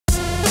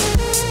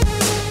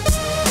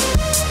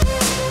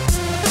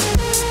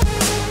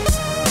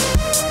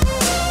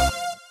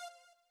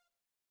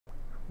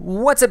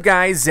What's up,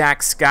 guys?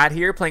 Zack Scott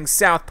here, playing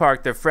South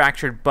Park: The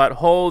Fractured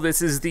Butthole. This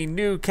is the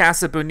new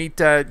Casa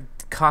Bonita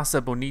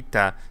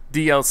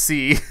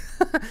DLC.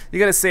 You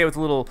gotta say it with a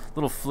little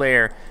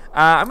flair.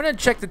 I'm gonna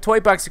check the toy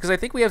box because I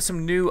think we have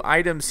some new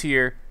items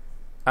here.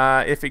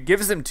 If it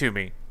gives them to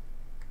me,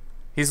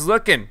 he's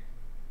looking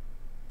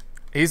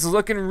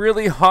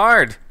really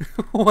hard.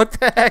 What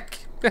the heck?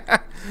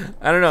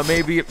 I don't know.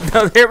 Maybe.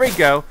 No, there we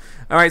go.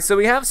 All right, so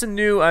we have some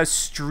new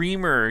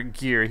streamer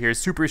gear here,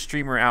 super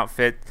streamer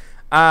outfit.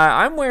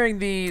 I'm wearing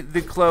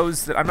the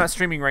clothes that I'm not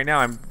streaming right now.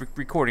 I'm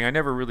recording. I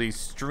never really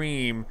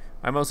stream.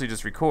 I mostly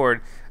just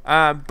record.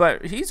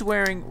 But he's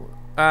wearing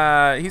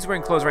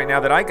clothes right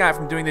now that I got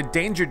from doing the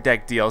Danger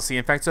Deck DLC.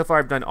 In fact, so far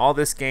I've done all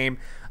this game.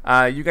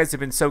 You guys have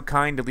been so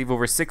kind to leave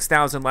over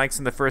 6,000 likes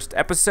in the first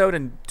episode,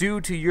 and due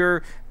to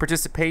your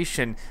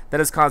participation, that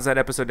has caused that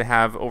episode to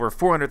have over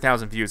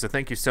 400,000 views, so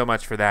thank you so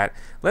much for that.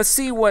 Let's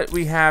see what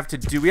we have to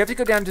do. We have to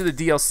go down to the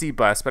DLC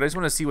bus, but I just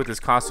want to see what this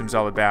costume's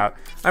all about.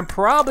 I'm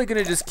probably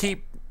going to just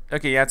keep...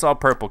 Okay, yeah, it's all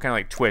purple, kind of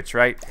like Twitch,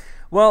 right?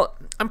 Well,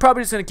 I'm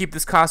probably just going to keep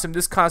this costume.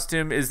 This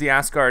costume is the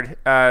Asgard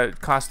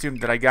costume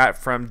that I got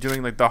from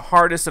doing like the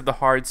hardest of the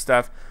hard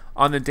stuff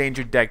on the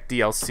Danger Deck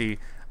DLC.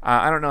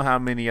 I don't know how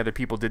many other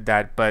people did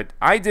that, but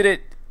I did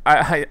it.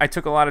 I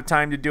took a lot of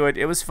time to do it.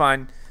 It was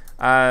fun.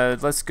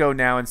 Let's go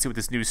now and see what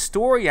this new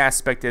story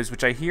aspect is,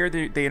 which I hear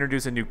they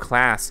introduced a new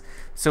class.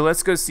 So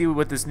let's go see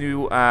what this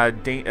new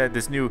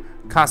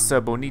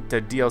Casa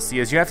Bonita DLC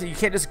is. You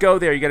can't just go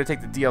there. You got to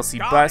take the DLC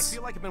bus. I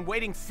feel like I've been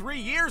waiting 3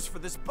 years for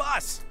this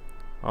bus.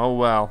 Oh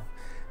well.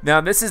 Now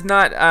this is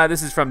not.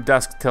 This is from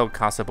Dusk till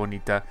Casa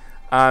Bonita.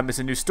 It's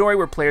a new story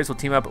where players will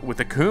team up with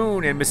the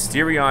Coon and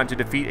Mysterion to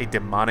defeat a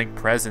demonic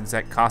presence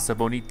at Casa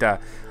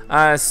Bonita.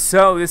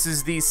 So this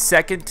is the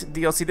second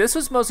DLC. This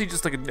was mostly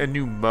just like a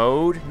new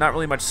mode, not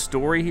really much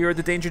story here at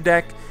the Danger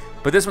Deck,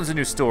 but this one's a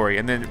new story.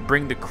 And then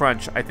Bring the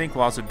Crunch, I think,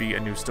 will also be a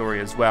new story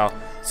as well.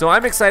 So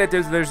I'm excited.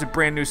 There's a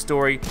brand new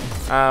story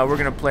we're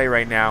gonna play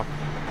right now,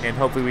 and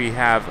hopefully we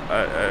have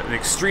an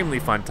extremely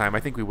fun time.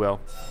 I think we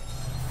will.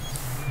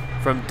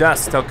 From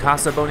Dusk till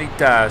Casa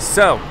Bonita.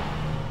 So,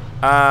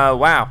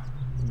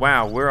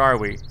 Wow, where are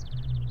we?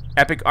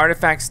 Epic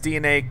artifacts,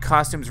 DNA,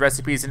 costumes,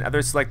 recipes, and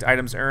other select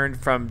items earned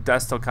from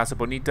Dusk till Casa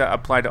Bonita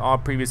apply to all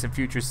previous and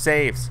future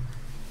saves.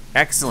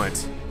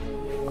 Excellent.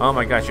 Oh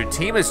my gosh, your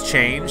team has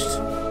changed.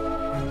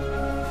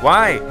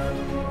 Why?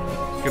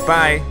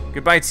 Goodbye.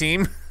 Goodbye,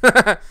 team.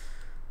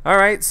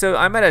 Alright, so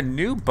I'm at a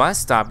new bus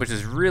stop, which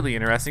is really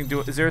interesting.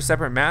 Is there a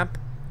separate map?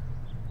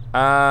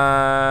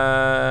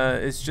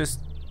 It's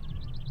just...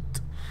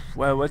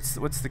 Well, what's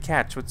the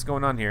catch? What's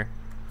going on here?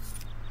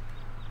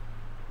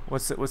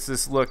 What's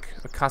this look?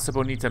 A Casa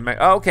Bonita.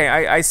 Oh, okay,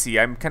 I see.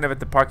 I'm kind of at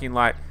the parking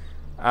lot,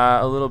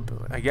 a little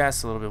bit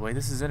away.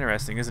 This is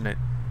interesting, isn't it?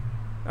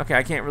 Okay,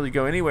 I can't really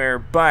go anywhere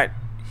but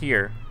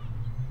here.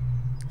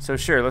 So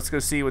sure, let's go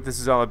see what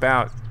this is all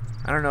about.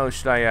 I don't know.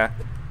 Should I?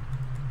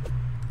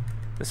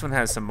 This one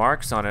has some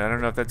marks on it. I don't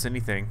know if that's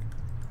anything.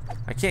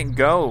 I can't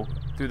go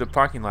through the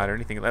parking lot or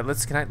anything.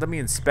 Let me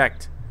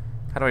inspect.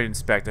 How do I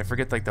inspect? I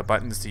forget like the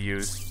buttons to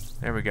use.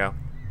 There we go.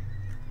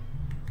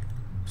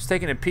 Just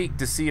taking a peek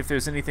to see if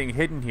there's anything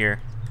hidden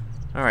here.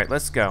 Alright,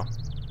 let's go.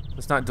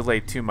 Let's not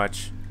delay too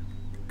much.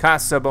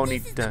 Casa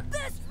Bonita. This is the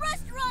best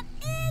restaurant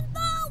in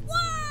the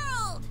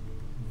world!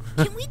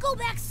 Can we go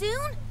back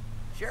soon?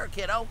 Sure,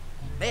 kiddo.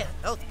 Man,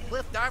 those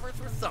cliff divers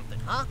were something,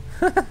 huh?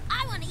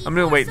 I want to eat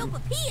more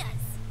sopapillas.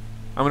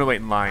 I'm gonna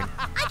wait in line.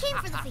 I came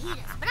for the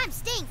fajitas, but I'm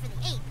staying for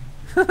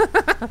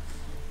the ape.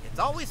 It's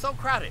always so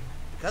crowded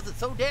because it's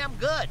so damn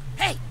good.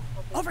 Hey,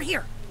 over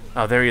here.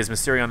 Oh, there he is,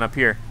 Mysterion up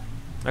here.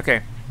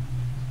 Okay.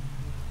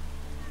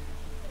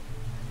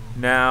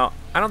 Now,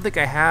 I don't think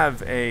I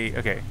have a...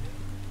 Okay.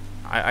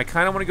 I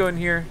kind of want to go in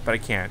here, but I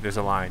can't. There's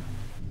a line.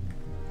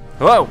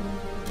 Hello!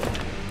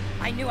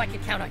 I knew I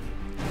could count on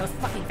you. Those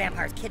fucking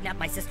vampires kidnapped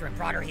my sister and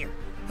brought her here.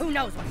 Who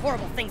knows what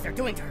horrible things they're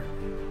doing to her?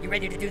 You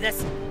ready to do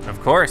this?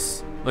 Of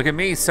course. Look at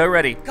me, so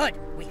ready. Good.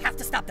 We have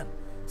to stop them.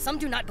 Some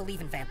do not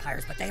believe in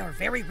vampires, but they are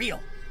very real.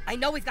 I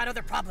know we've got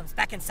other problems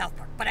back in South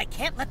Park, but I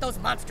can't let those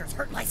monsters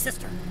hurt my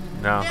sister.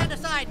 No. Stand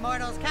aside,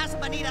 mortals. Casa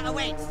Bonita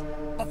awaits.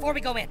 Before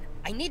we go in,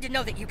 I need to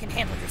know that you can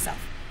handle yourself.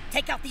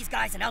 Take out these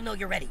guys and I'll know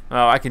you're ready.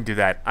 Oh, I can do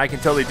that. I can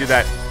totally do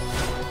that.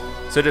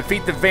 So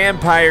defeat the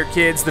vampire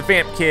kids, the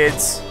vamp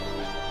kids.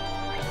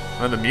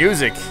 Oh, the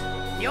music.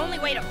 The only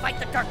way to fight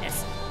the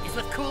darkness is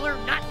with cooler,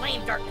 not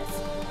lame darkness.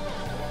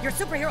 Your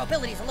superhero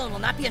abilities alone will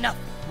not be enough.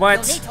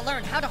 What? You'll need to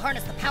learn how to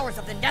harness the powers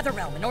of the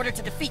Netherrealm in order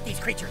to defeat these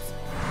creatures.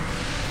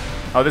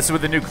 Oh, this is where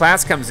the new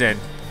class comes in.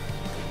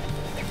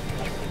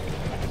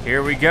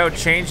 Here we go,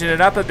 changing it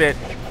up a bit.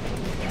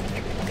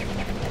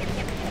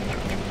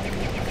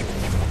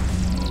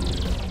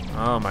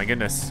 Oh my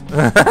goodness.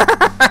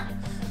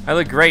 I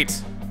look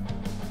great.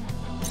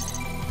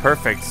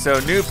 Perfect. So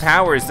new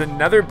powers, the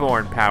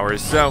Netherborn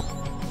powers. So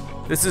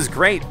this is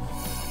great.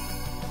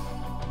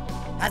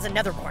 As a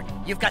Netherborn,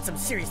 you've got some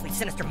seriously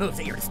sinister moves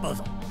at your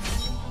disposal.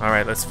 All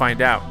right, let's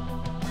find out.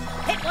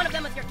 Hit one of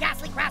them with your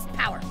ghastly grasp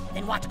power,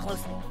 then watch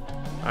closely.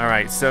 All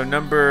right, so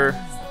number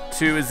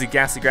 2 is the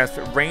ghastly grasp,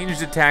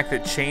 ranged attack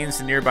that chains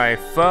to nearby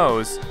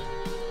foes.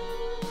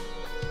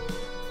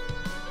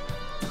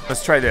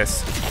 Let's try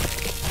this.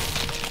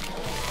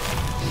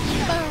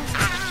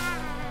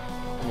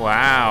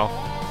 Wow.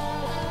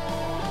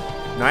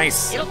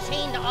 Nice. It'll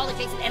chain to all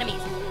adjacent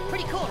enemies.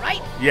 Pretty cool,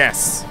 right?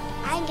 Yes.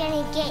 I'm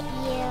gonna get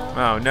you.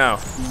 Oh no.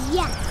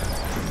 Yeah.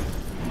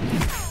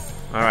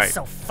 All right.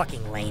 So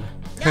fucking lame.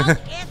 No,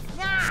 it's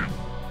not.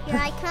 Here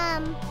I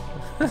come.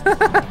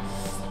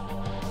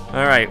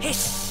 All right. Go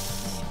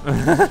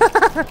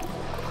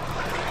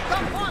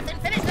forth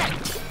and finish them.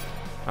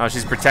 Oh,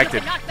 she's You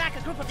protected. can knock back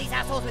a group of these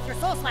assholes with your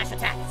soul slash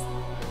attacks.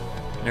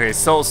 Okay,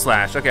 soul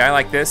slash. Okay, I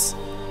like this.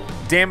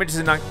 Damages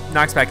and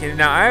knocks back in.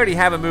 Now I already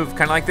have a move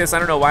kind of like this. I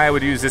don't know why I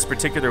would use this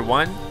particular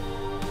one.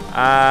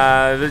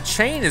 The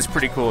chain is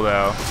pretty cool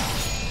though.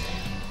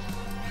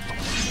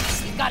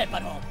 You've got it,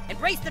 butthole.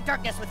 Embrace the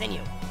darkness within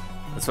you.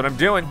 That's what I'm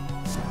doing.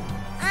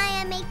 I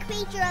am a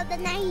creature of the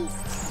night.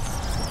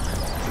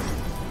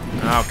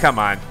 Oh, come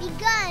on. Be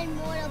gone,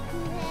 mortal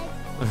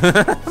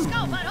poohead.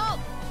 Go, butthole!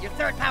 Your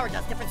third power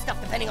does different stuff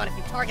depending on if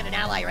you target an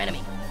ally or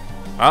enemy.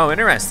 Oh,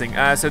 interesting.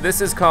 So this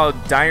is called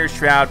Dire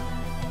Shroud.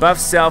 Buff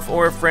self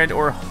or a friend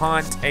or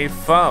haunt a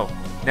foe.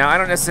 Now, I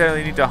don't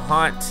necessarily need to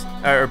haunt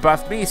or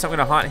buff me, so I'm going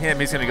to haunt him.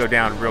 He's going to go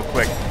down real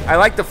quick. I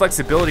like the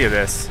flexibility of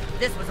this.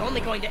 This was only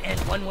going to end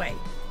one way.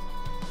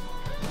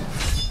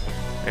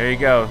 There you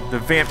go. The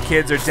Vamp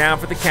kids are down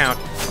for the count.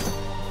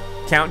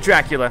 Count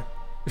Dracula.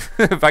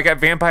 If I got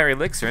Vampire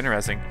Elixir,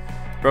 interesting.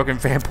 Broken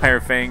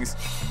Vampire Fangs.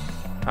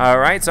 All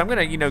right, so I'm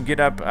going to, get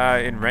up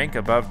in rank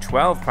above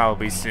 12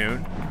 probably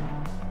soon.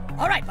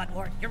 All right,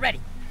 Buttlord, you're ready.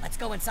 Let's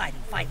go inside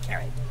and find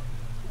Karen.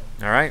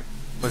 All right,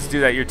 let's do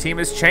that. Your team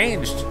has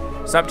changed.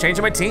 Stop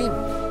changing my team.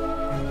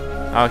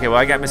 Okay, well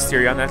I got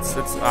Mysterion. That's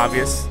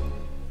obvious.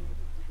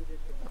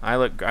 I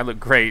look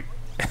great.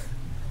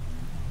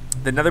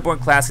 The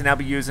Netherborn class can now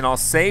be used in all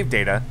save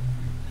data.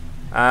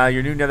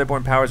 Your new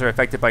Netherborn powers are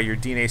affected by your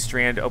DNA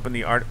strand. Open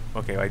the art.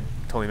 Okay, I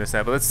totally missed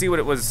that. But let's see what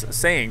it was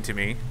saying to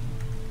me.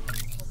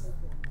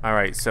 All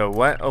right, so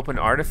what? Open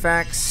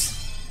artifacts.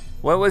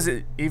 What was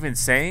it even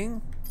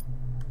saying?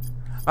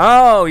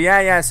 Oh,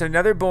 yeah, so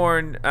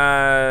Netherborn,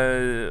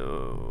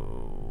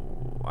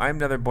 I'm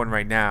Netherborn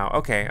right now.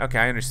 Okay,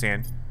 I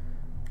understand.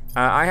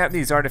 I have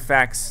these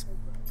artifacts.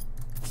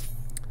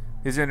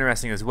 These are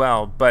interesting as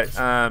well, but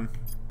I'm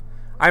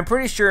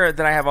pretty sure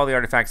that I have all the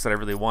artifacts that I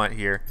really want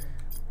here.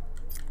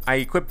 I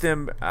equipped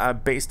them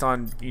based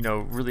on,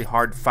 really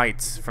hard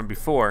fights from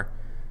before.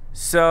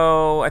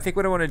 So I think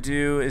what I want to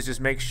do is just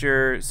make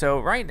sure, if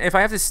I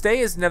have to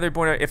stay as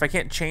Netherborn, if I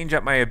can't change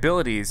up my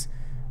abilities,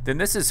 then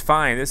this is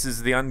fine. This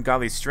is the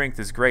ungodly strength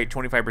is great,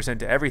 25%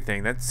 to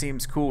everything. That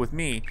seems cool with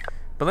me.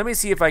 But let me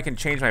see if I can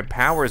change my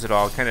powers at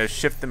all, kind of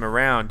shift them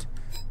around.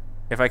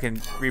 If I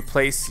can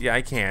replace, yeah,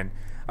 I can.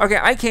 Okay,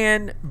 I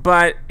can,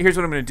 but here's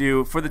what I'm gonna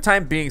do. For the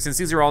time being, since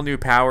these are all new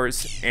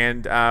powers,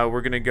 and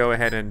we're gonna go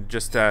ahead and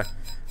just, we're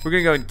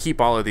gonna go and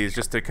keep all of these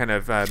just to kind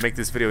of make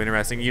this video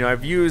interesting.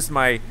 I've used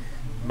my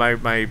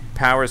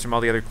powers from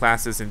all the other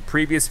classes in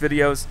previous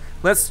videos.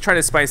 Let's try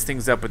to spice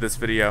things up with this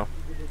video.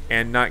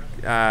 And not,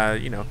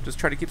 just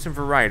try to keep some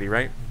variety,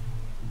 right?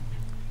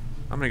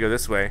 I'm gonna go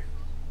this way.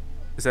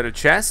 Is that a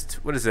chest?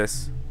 What is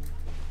this?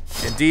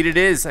 Indeed it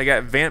is. I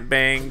got Vamp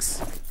bangs.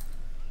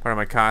 Part of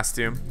my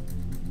costume.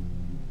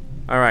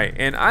 All right,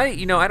 and I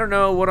don't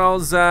know what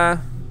all's, I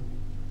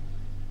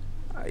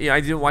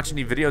didn't watch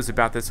any videos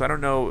about this, so I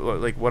don't know,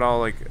 what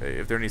all,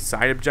 if there are any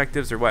side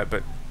objectives or what,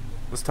 but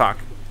let's talk.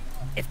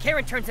 If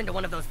Karen turns into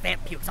one of those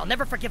vamp pukes, I'll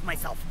never forgive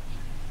myself.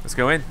 Let's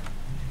go in.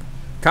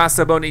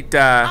 Casa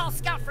Bonita. I'll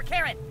scout for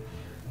Karen.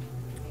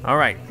 All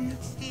right.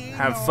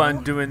 Have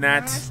fun doing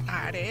that.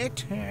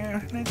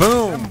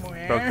 Boom.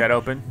 Broke that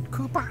open.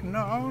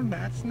 No,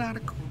 that's not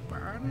a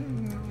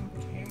coupon.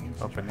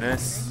 Open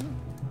this. Oh,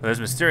 there's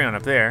Mysterion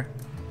up there.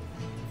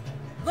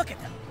 Look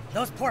at them.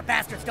 Those poor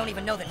bastards don't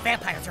even know that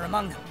vampires are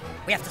among them.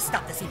 We have to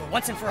stop this evil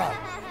once and for all.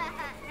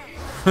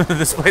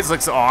 This place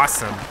looks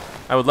awesome.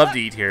 I would love to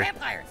eat here.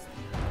 Vampires.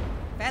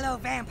 Fellow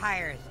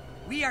vampires,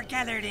 we are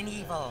gathered in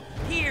evil,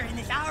 here in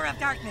this hour of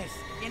darkness,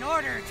 in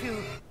order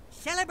to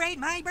celebrate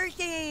my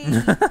birthday!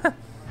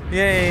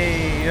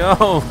 Yay!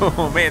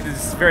 Oh, man,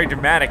 this is very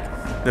dramatic.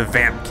 The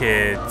Vamp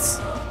kids.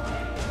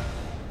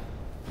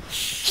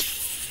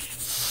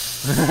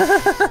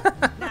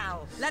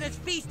 Now, let us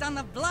feast on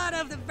the blood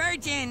of the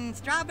virgin,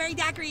 strawberry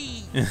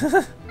daiquiri!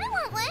 I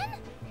want one.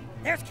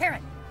 There's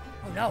Karen.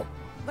 Oh no,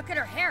 look at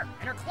her hair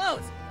and her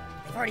clothes.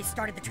 They've already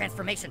started the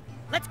transformation.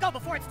 Let's go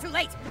before it's too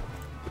late.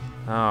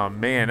 Oh,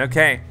 man,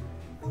 okay.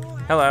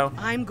 Hello.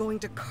 I'm going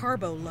to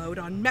carbo load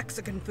on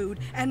Mexican food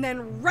and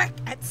then wreck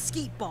at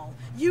Skeet Ball.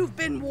 You've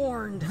been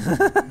warned.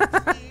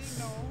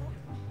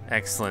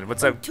 Excellent.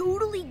 What's up?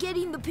 Totally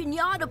getting the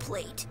piñata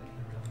plate.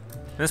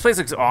 This place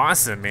looks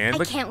awesome, man. I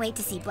Look, can't wait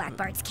to see Black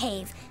Bart's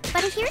cave,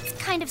 but I hear it's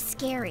kind of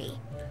scary.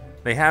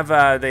 they have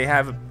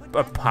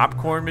a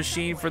popcorn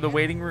machine for the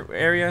waiting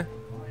area.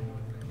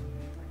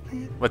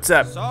 What's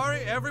up? Sorry,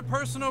 every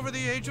person over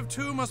the age of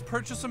 2 must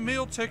purchase a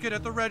meal ticket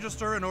at the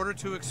register in order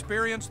to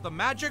experience the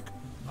magic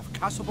of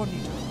Casa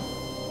Bonita.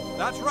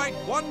 That's right,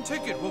 1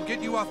 ticket will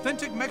get you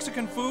authentic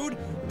Mexican food,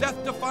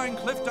 death-defying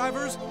cliff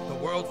divers, the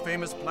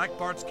world-famous Black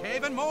Bart's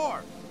Cave, and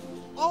more.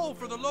 All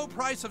for the low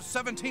price of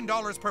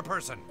 $17 per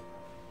person.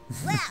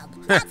 Wow,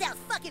 that sounds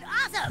fucking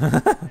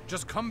awesome!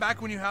 Just come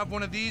back when you have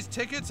one of these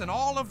tickets and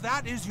all of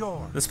that is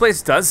yours. This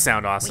place does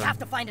sound We awesome. have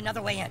to find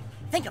another way in.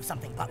 Think of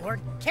something,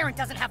 Buttlord. Karen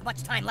doesn't have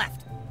much time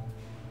left.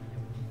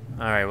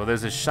 All right, well,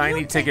 there's a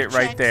shiny You ticket take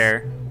right checks.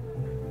 there.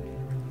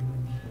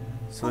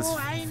 So let's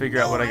I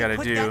figure out what know I gotta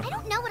put do. that- I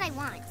don't know what I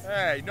want.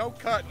 Hey, no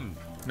cutting.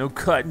 No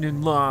cutting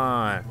in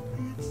line.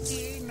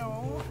 See,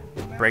 no,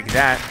 Break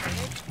that.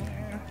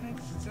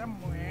 it's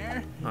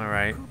somewhere. All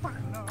right.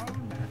 Coupon, no,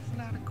 that's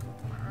not a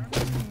coupon.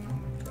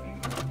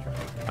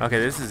 Okay,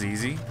 this is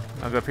easy.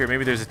 I'll go up here.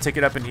 Maybe there's a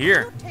ticket up in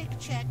here. Take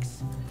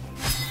checks.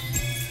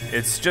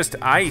 It's just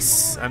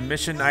ice. A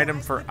mission item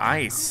for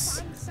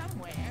ice.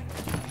 Somewhere.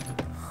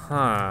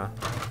 Huh.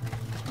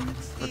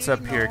 What's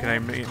up here? Can I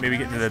maybe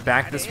get into the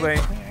back this way?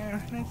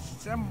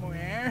 It's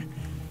somewhere.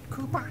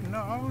 Coupon,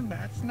 no,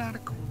 that's not a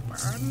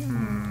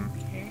coupon.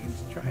 Okay,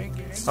 let's try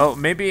again. Oh,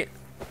 maybe.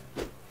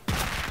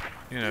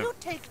 You know. You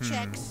take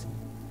checks.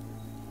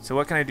 So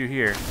what can I do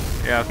here?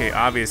 Yeah, okay,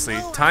 obviously.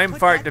 Oh, I Time put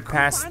fart that to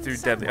pass coupon through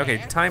deadly. Okay,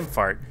 somewhere. time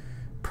fart.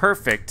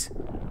 Perfect.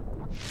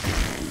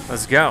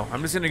 Let's go.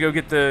 I'm just gonna go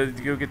get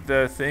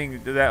the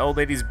thing. That old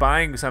lady's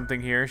buying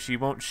something here. She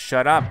won't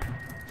shut up.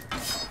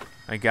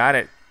 I got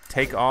it.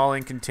 Take all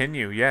and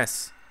continue.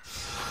 Yes.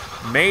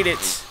 Made it.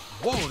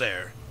 Whoa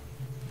there.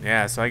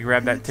 Yeah, so I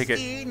grabbed that ticket.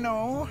 See,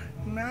 no,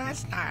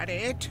 that's not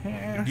it.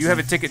 You have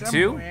a ticket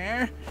too?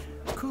 Somewhere.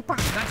 Coupon.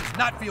 That does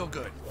not feel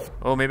good.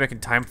 Oh, maybe I can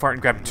time fart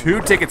and grab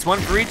 2 tickets, 1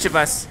 for each of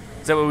us.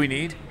 Is that what we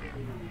need?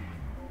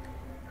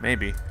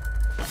 Maybe.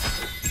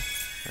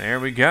 There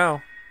we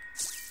go.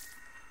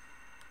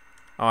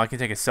 Oh, I can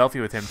take a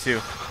selfie with him too.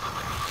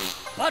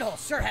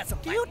 Butthole sure has some.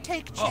 Do you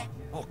take checks?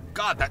 Oh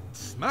God, that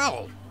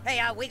smell. Hey,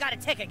 we got a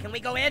ticket. Can we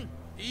go in?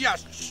 Yeah,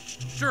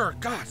 sure.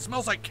 God,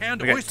 smells like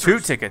canned We got oysters. 2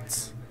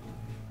 tickets.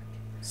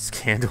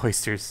 Scanned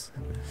oysters.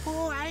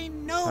 Oh, I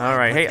know. All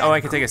right. Hey, oh, I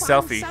can take a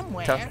selfie.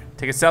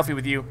 Take a selfie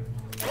with you.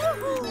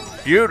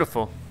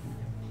 Beautiful.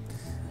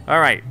 All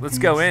right, let's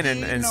go in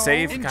and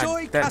save.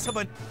 Enjoy God, that- Casa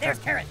Bonita. There's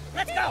Karen.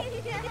 Let's go.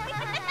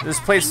 this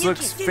place Hey, you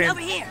looks kids, dude, over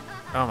here.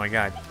 Oh my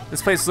god.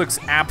 This place looks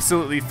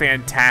absolutely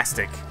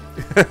fantastic.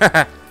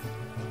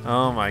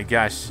 Oh my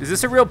gosh. Is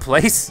this a real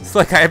place? It's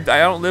like I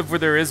don't live where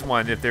there is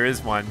one, if there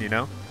is one, you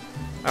know?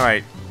 All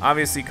right.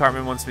 Obviously,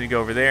 Cartman wants me to go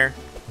over there.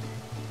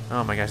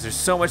 Oh my gosh, there's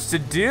so much to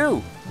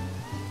do.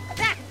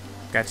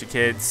 Gotcha,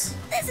 kids.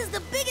 This is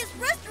the biggest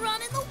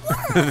restaurant in the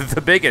world.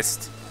 The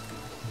biggest.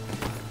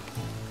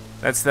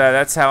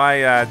 That's how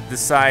I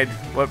decide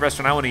what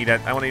restaurant I want to eat at.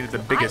 I want to eat at the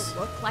biggest. I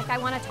look like I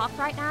want to talk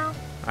right now.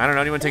 I don't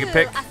know. Anyone take a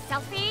pic? A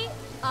selfie?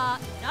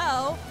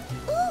 No.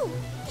 Ooh,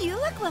 you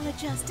look well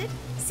adjusted.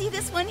 See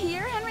this one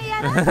here,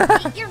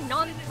 Henrietta? Eat your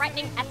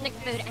non-threatening ethnic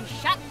food and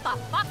shut the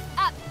fuck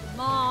up,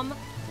 Mom.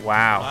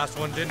 Wow. Last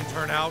one didn't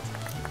turn out.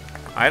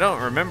 I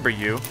don't remember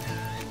you.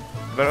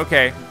 But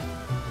okay.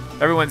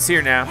 Everyone's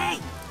here now. Hey,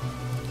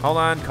 Hold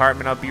on,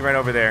 Cartman. I'll be right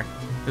over there.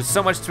 There's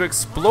so much to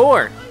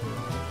explore.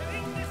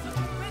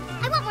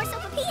 I want more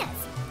sopapillas.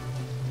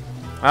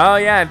 Oh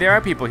yeah, there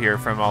are people here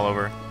from all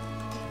over.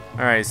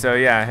 All right, so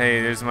yeah,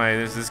 hey, there's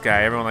this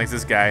guy. Everyone likes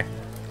this guy.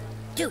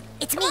 Dude,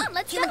 it's me,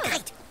 Human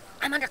Kite.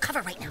 I'm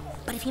undercover right now,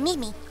 but if you need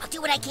me, I'll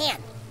do what I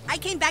can. I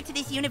came back to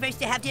this universe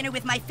to have dinner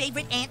with my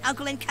favorite aunt,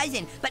 uncle, and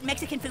cousin, but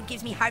Mexican food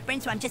gives me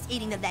heartburn, so I'm just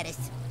eating the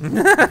lettuce.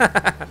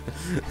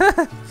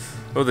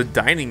 Oh, the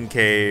dining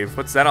cave.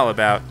 What's that all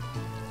about?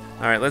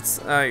 All right, let's.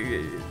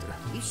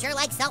 You sure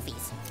like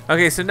selfies.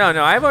 Okay, so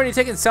no, I've already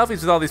taken selfies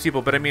with all these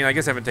people, but I mean, I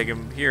guess I haven't taken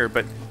them here.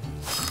 But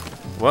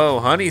whoa,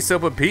 honey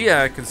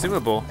sopapilla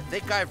consumable. I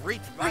think I've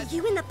reached Are my...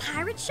 you in the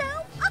pirate show?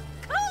 Oh,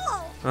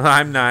 cool.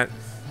 I'm not.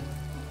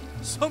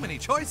 So many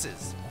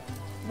choices.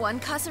 One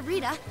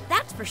casarita,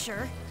 that's for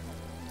sure.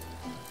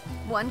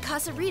 One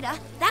casarita,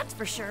 that's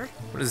for sure.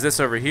 What is this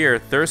over here?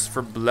 Thirst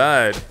for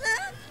blood.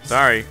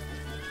 Sorry.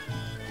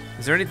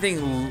 Is there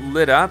anything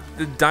lit up?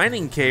 The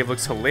dining cave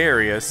looks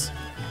hilarious.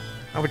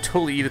 I would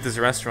totally eat at this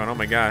restaurant. Oh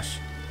my gosh.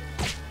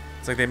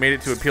 It's like they made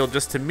it to appeal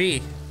just to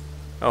me.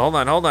 Oh, hold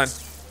on.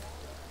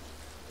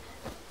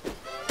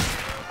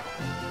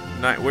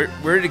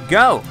 Where did it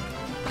go?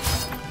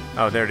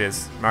 Oh, there it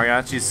is.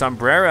 Mariachi's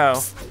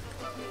sombrero.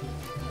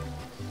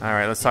 All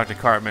right, let's talk to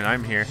Cartman.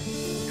 I'm here.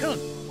 Coon,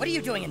 what are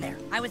you doing in there?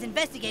 I was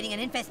investigating an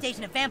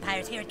infestation of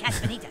vampires here at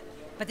Casa Bonita,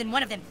 but then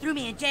one of them threw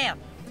me in jail.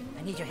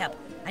 I need your help.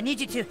 I need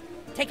you to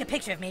take a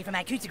picture of me for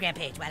my Instagram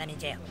page while I'm in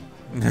jail.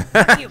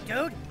 Fuck you,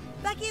 dude.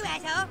 Fuck you,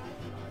 asshole.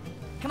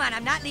 Come on,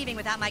 I'm not leaving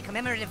without my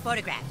commemorative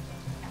photograph.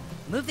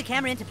 Move the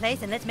camera into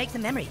place and let's make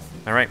some memories.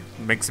 All right,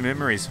 make some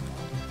memories.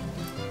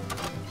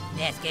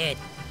 That's good.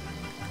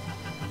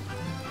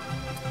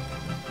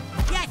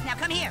 Yes, now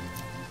come here.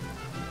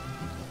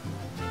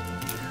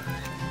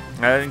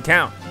 That didn't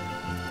count.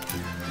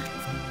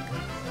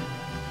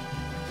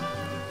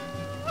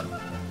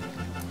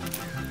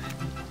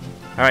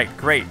 All right,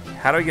 great.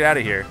 How do I get out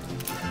of here?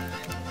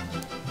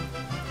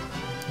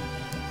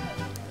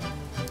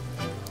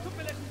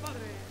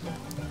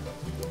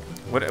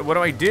 What do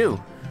I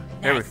do?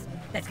 Nice.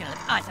 That's gonna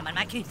look awesome on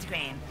my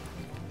Instagram.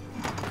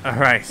 All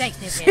right. Thanks,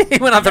 new kid. He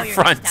went on the I know you're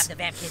gonna front. Stop the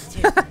Vamp kids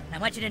too. And I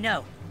want you to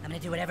know, I'm gonna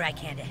do whatever I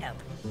can to help.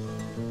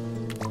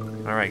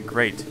 All right,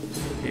 great.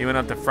 He went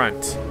out the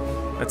front.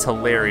 That's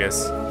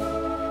hilarious. All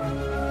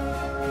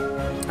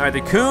right,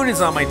 the Coon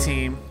is on my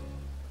team.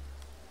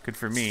 Good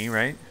for me,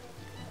 right?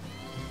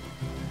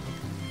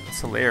 It's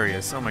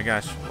hilarious. Oh my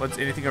gosh. What's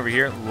anything over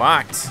here?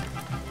 Locked.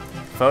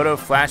 Photo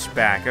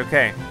flashback.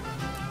 Okay.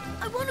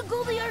 I want to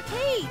go to the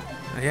arcade.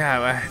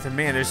 Yeah,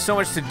 man, there's so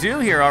much to do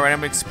here. All right,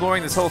 I'm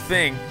exploring this whole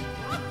thing.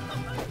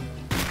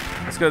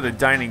 Let's go to the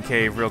dining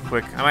cave real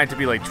quick. I might have to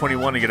be like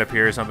 21 to get up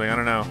here or something. I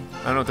don't know.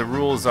 I don't know what the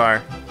rules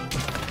are.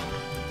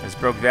 I just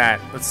broke that.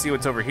 Let's see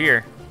what's over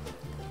here.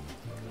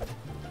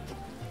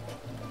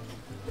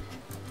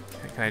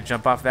 Can I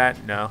jump off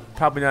that? No.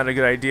 Probably not a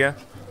good idea.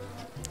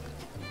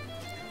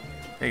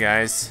 Hey,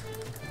 guys.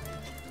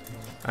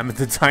 I'm at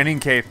the dining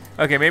cave.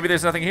 Okay, maybe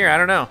there's nothing here. I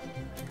don't know.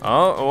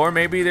 Oh, or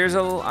maybe there's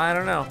a... I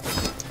don't know.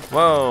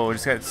 Whoa,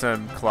 just got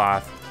some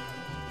cloth.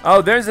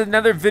 Oh, there's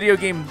another video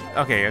game.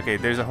 Okay,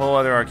 there's a whole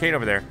other arcade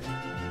over there.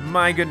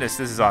 My goodness,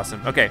 this is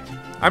awesome. Okay,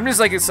 I'm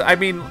just like, I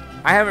mean,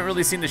 I haven't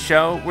really seen the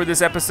show where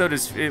this episode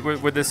is,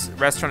 where this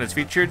restaurant is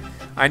featured.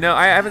 I know,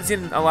 I haven't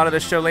seen a lot of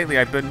this show lately.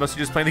 I've been mostly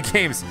just playing the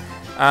games.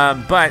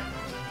 But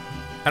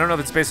I don't know if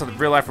it's based on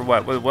real life or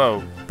what.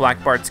 Whoa,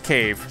 Black Bart's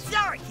cave.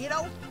 Sorry,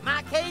 kiddo.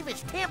 My cave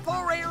is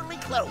temporarily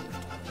closed.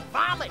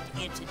 Vomit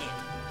incident.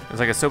 There's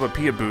like a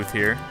Sopapilla booth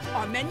here.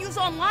 Our menu's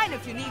online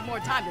if you need more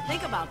time to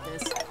think about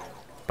this.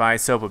 Buy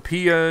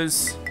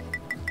Sopapillas.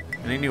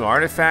 Any new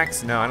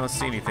artifacts? No, I don't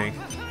see anything.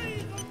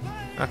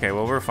 Okay,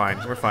 well, we're fine.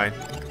 We're fine.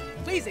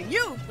 Pleasing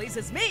you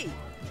pleases me.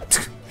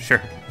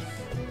 Sure.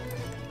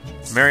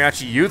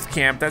 Mariachi Youth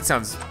Camp. That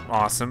sounds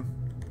awesome.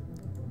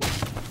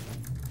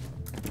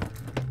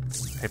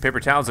 Hey, paper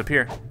towels up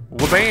here.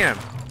 Wha-bam!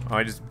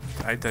 Oh,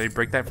 did I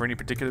break that for any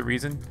particular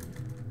reason?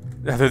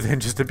 Other than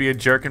just to be a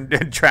jerk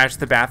and trash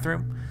the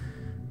bathroom?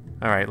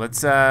 Alright,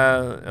 let's,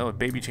 oh,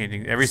 baby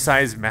changing. Every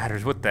size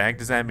matters. What the heck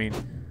does that mean?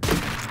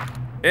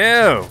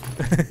 Ew!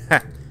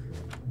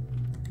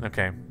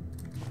 Okay.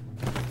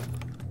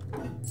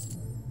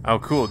 Oh,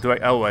 cool.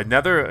 Oh,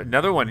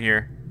 another one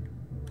here.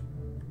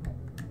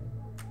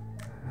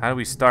 How do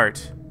we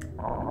start?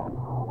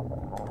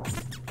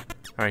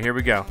 Alright, here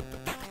we go.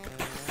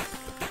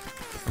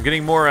 I'm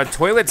getting more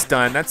toilets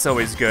done. That's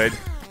always good.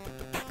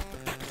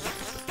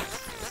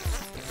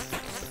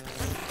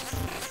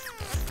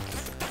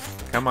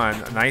 Come on,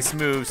 nice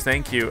moves,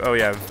 thank you. Oh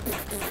yeah.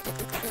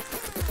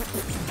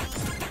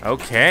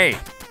 Okay.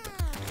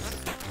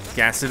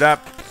 Gas it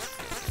up.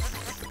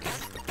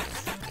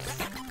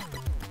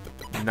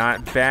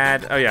 Not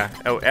bad. Oh yeah.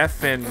 Oh,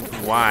 F and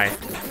Y.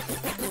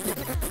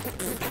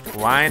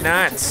 Why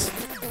not?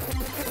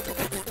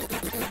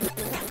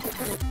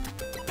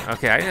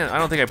 Okay, I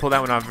don't think I pulled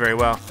that one off very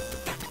well.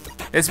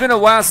 It's been a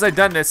while since I've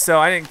done this, so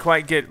I didn't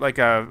quite get like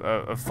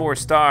a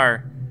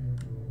 4-star.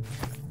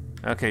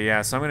 Okay,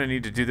 yeah, so I'm gonna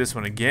need to do this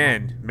one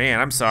again. Man,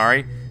 I'm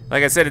sorry.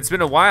 Like I said, it's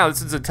been a while.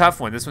 This is a tough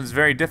one. This one's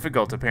very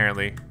difficult,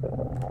 apparently.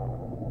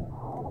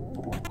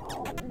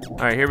 All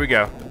right, here we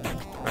go.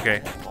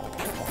 Okay.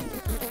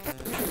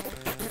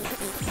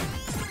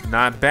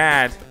 Not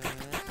bad.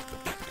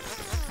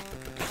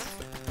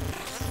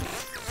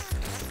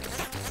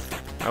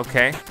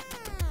 Okay.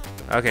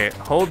 Okay,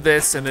 hold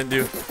this and then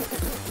do...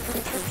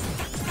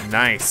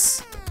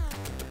 Nice.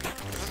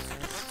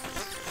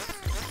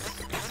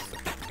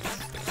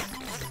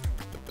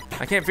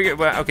 I can't figure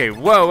it out. Okay,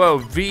 whoa,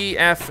 V,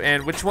 F,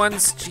 and which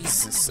ones?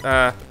 Jesus.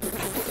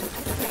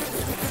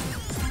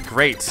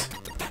 Great.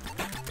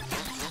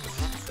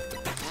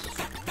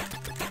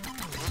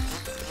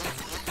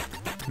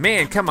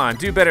 Man, come on,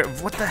 do better.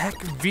 What the heck?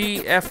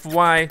 V, F,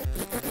 Y.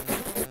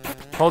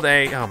 Hold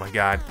A. Oh my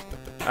god.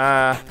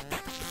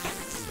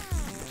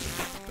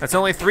 That's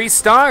only 3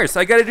 stars.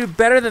 I gotta do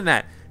better than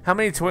that. How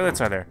many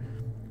toilets are there?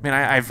 Man,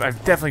 I've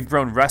definitely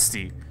grown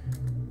rusty.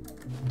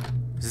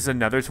 Is this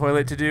another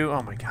toilet to do?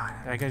 Oh my god,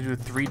 I gotta do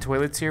 3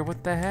 toilets here?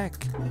 What the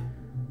heck?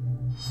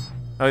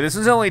 Oh, this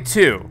one's only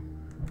 2.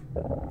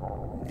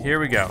 Here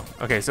we go.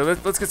 Okay, so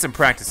let's get some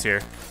practice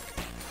here.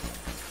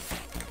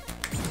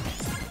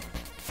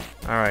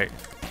 All right.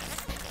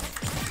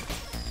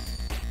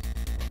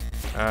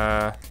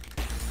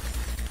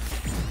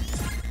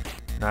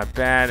 Not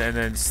bad, and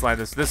then slide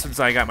this. This one's,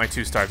 I got my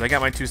 2 stars. I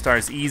got my 2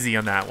 stars easy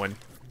on that one.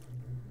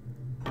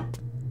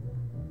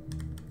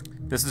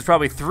 This is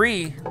probably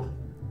 3.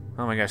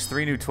 Oh my gosh,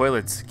 3 new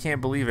toilets.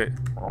 Can't believe it.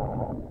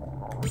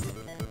 All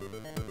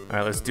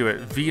right, let's do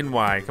it. V and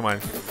Y, come on.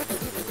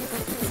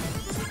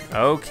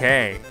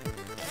 Okay.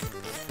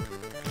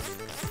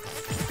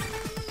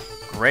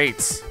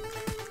 Great.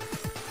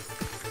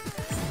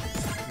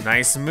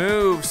 Nice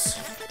moves.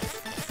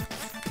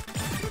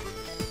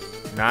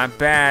 Not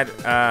bad.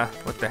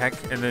 What the heck?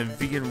 And then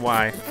V and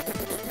Y.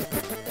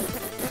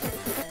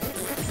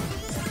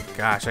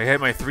 Gosh, I hit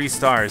my 3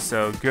 stars,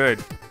 so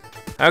good.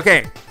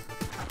 Okay.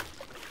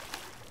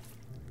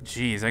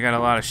 Jeez, I got a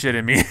lot of shit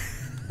in me.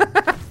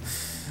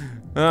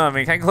 Oh,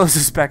 man, can I close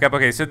this back up?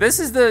 Okay, so this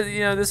is the,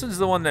 this one's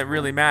the one that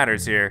really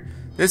matters here.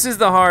 This is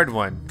the hard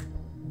one.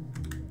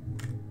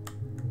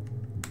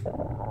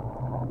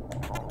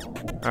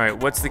 All right,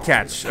 what's the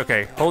catch?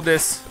 Okay, hold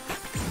this.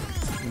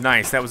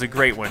 Nice, that was a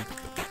great one.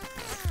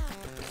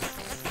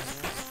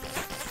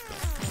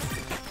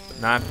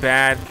 Not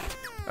bad.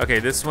 Okay,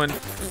 this one.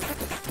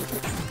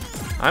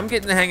 I'm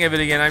getting the hang of it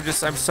again.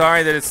 I'm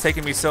sorry that it's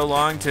taken me so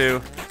long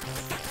to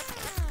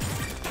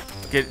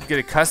get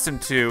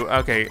accustomed to.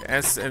 Okay,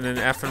 S and then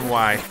F and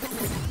Y.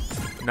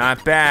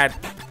 Not bad.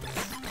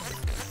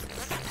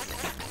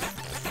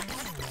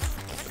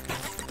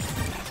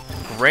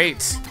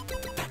 Great.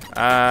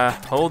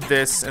 Hold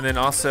this and then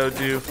also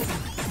do.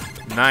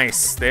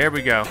 Nice. There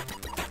we go.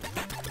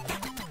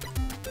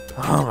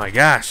 Oh my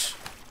gosh.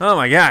 Oh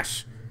my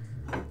gosh.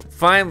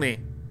 Finally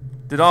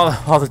did all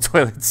the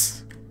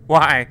toilets.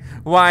 Why?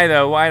 Why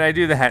though? Why did I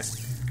do that?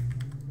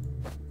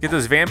 Get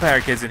those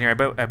vampire kids in here. I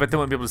bet they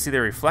won't be able to see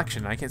their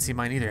reflection. I can't see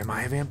mine either. Am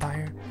I a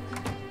vampire?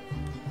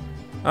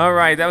 All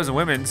right, that was a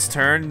women's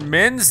turn.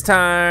 Men's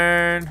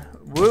turn.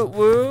 Woot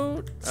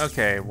woot.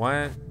 Okay,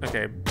 what?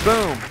 Okay,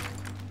 boom.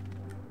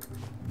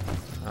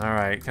 All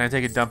right, can I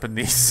take a dump in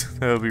these?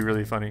 That would be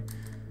really funny.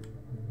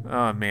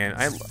 Oh man,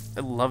 I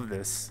love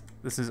this.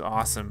 This is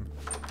awesome.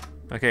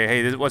 Okay,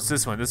 hey, what's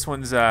this one? This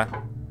one's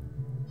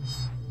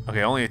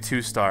okay, only a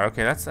 2-star.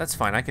 Okay, that's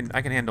fine. I can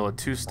handle a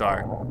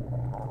 2-star.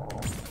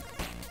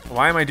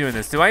 Why am I doing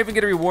this? Do I even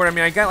get a reward? I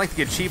mean, I got like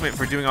the achievement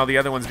for doing all the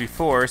other ones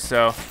before,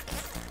 so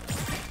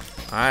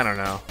I don't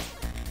know.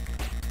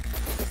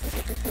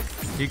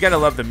 You gotta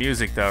love the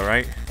music though,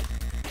 right?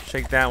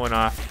 Shake that one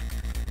off.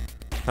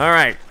 All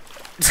right.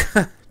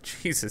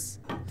 Jesus,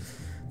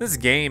 this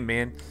game,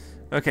 man.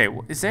 Okay,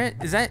 is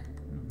that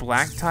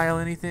black tile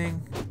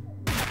anything?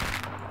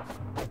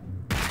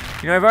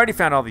 I've already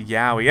found all the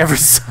yaoi every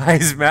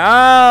size.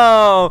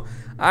 Oh,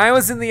 I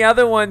was in the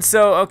other one,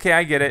 so okay,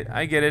 I get it.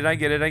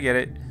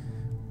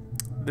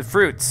 The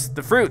fruits.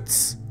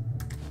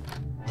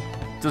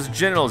 Those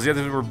genitals. The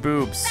others were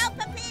boobs.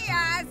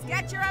 Sopapillas,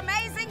 get your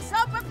amazing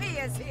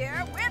sopapillas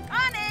here with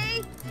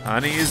honey.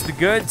 Honey is the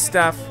good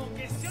stuff.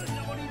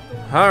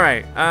 All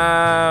right.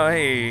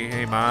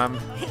 Hey, Mom.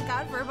 Thank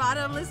God for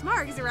bottomless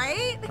marks,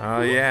 right?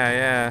 Oh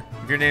yeah.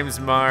 Your name's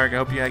Mark. I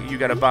hope you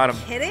got a bottom.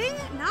 Kidding?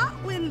 Not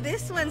when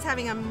this one's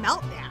having a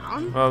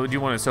meltdown. Oh, do you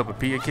want a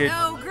sopapilla kid?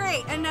 Oh,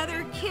 great.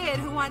 Another kid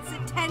who wants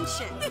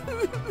attention.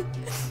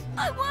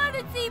 I want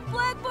to see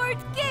Black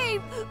Bart's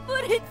cave,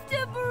 but it's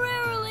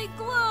temporarily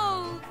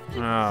closed.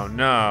 Oh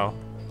no.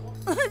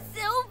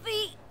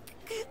 Sylvie,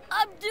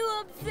 I'm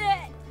too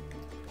upset.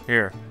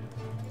 Here,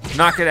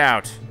 knock it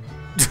out.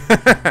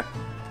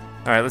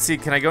 All right, let's see.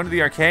 Can I go into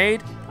the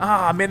arcade?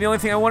 Ah, man, the only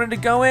thing I wanted to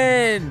go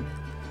in.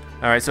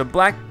 All right, so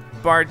Black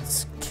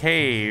Bart's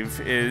cave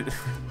is.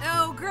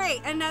 Oh,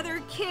 great.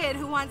 Another kid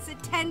who wants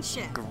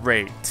attention.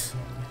 Great.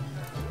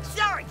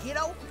 Sorry,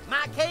 kiddo.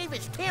 My cave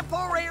is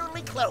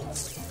temporarily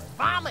closed.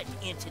 Vomit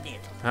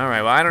incident. All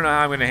right, well, I don't know how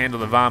I'm going to handle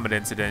the vomit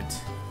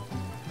incident.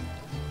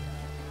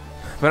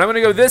 But I'm going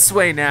to go this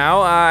way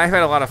now. I've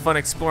had a lot of fun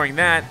exploring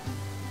that.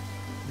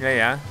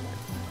 Yeah.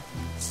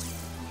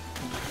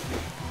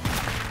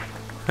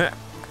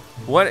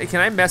 What? Can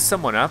I mess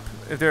someone up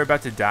if they're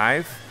about to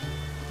dive?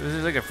 This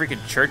is like a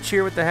freaking church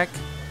here. What the heck?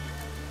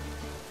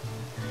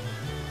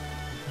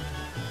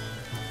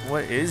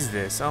 What is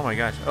this? Oh my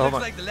gosh. Oh, Looks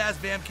like the last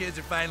Vamp kids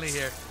are finally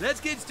here. Let's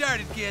get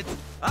started, kids.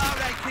 All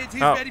right, kids,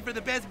 who's ready for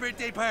the best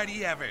birthday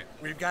party ever?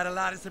 We've got a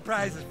lot of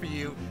surprises for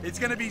you. It's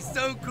gonna be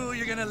so cool,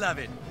 you're gonna love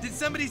it. Did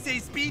somebody say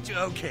speech?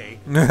 Okay.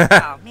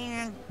 Oh,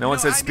 man. No one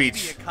said speech.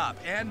 I may be a cop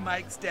and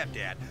Mike's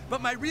stepdad,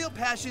 but my real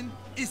passion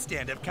is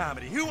stand-up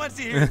comedy. Who wants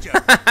to hear a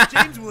joke?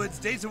 James Woods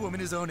dates a woman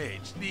his own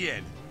age. The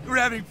end. We're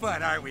having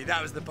fun, aren't we?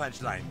 That was the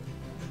punchline.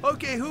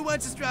 Okay, who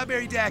wants a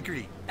strawberry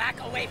daiquiri?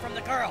 Back away from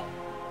the girl.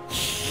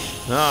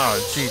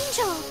 Oh,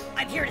 jeez.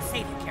 I'm here to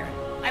save you, Karen.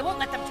 I won't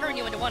let them turn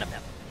you into one of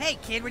them. Hey,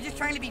 kid, we're just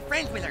trying to be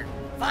friends with her.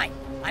 Fine.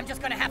 I'm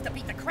just gonna have to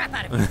beat the crap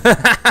out of you.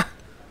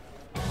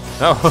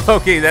 Oh,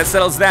 okay, that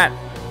settles that.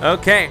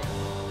 Okay.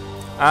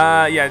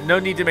 Yeah, no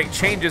need to make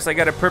changes. I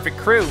got a perfect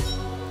crew.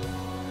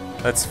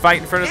 Let's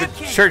fight in front of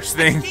the church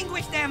thing.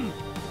 Extinguish them.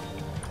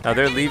 Oh,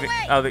 they're leaving.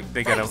 Oh,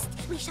 they got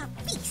First, we shall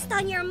feast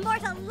on your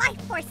mortal life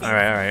forces. All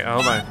right.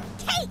 Hold on.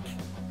 Take.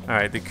 All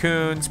right, the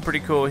coon's pretty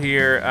cool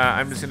here.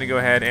 I'm just gonna go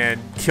ahead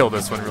and kill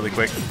this one really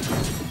quick.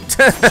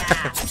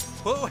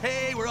 Oh,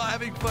 hey, we're all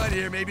having fun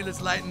here. Maybe let's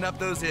lighten up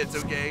those hits,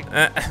 okay?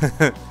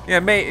 Yeah,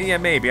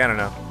 maybe. I don't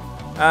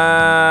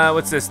know.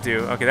 What's this do?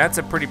 Okay, that's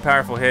a pretty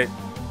powerful hit.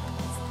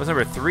 What's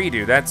number 3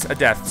 do? That's a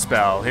death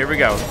spell. Here we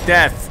go.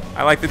 Death.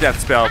 I like the death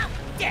spell.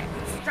 Dare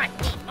you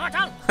strike me,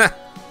 mortal?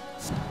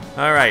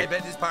 All right. I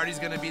bet this party's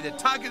gonna be the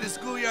talk of the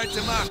schoolyard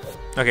tomorrow.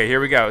 Okay,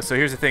 here we go. So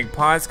here's the thing.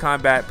 Pause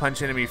combat,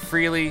 punch enemy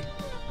freely.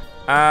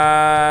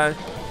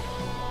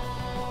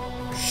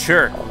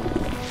 Sure.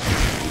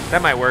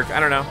 That might work. I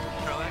don't know.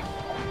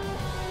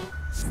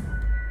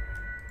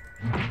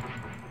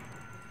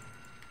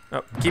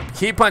 Oh,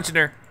 keep punching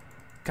her.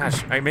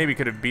 Gosh, I maybe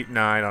could have beaten.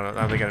 No, I don't know. I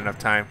don't think I got enough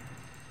time.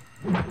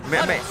 Sure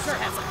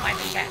has some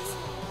lively chats.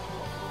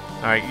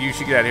 All right, you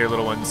should get out of here,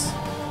 little ones.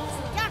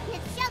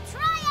 Darkness shall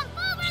triumph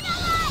over the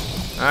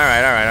light! All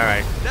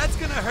right. That's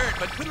gonna hurt,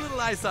 but put a little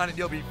ice on it,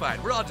 you'll be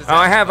fine. We're all just. Oh,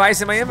 I have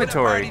ice in my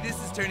inventory. What a party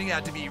this is turning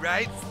out to be,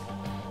 right?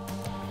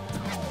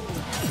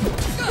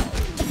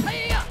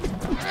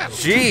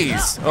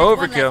 Jeez, One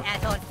overkill. less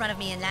asshole in front of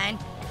me in line.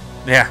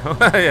 Yeah,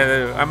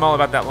 yeah, I'm all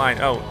about that line.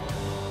 Oh,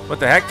 what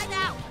the heck?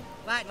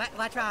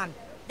 What's wrong?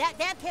 That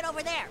vamp kid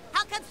over there.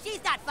 How come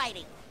she's not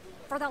fighting?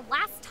 For the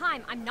last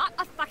time, I'm not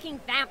a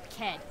fucking vamp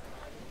kid.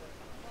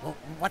 Well,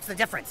 what's the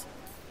difference?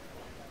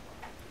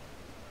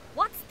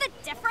 What's the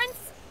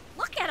difference?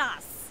 Look at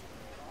us.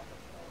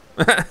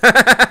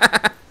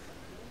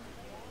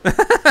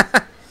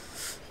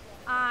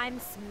 I'm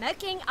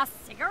smoking a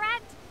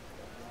cigarette?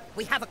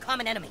 We have a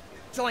common enemy.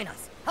 Join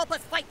us. Help us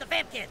fight the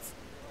vamp kids.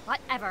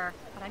 Whatever,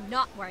 but I'm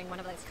not wearing one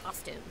of those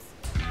costumes.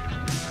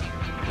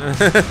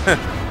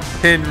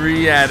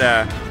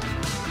 Henrietta.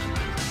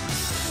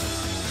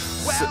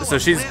 Wow, So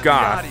she's a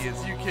goth.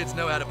 audience. You kids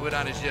know how to put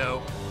on a show.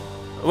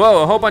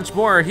 Whoa, a whole bunch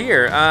more are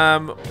here.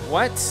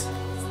 What?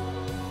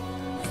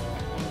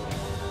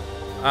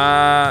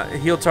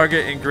 Heal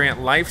target and grant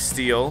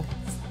lifesteal.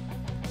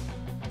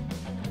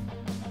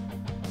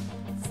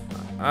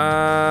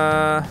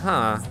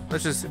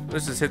 Let's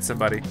just hit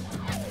somebody.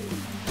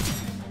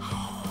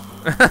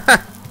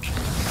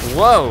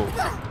 Whoa.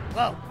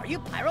 Whoa, are you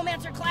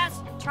pyromancer class?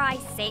 Try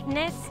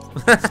Satanist?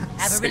 I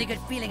have a really good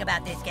feeling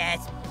about this, guys.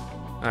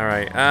 All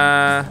right.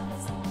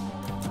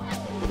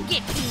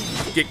 Get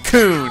cooned. Get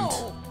cooned.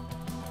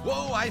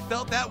 Whoa, I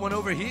felt that one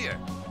over here.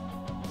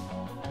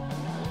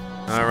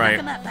 All right.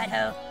 Come up,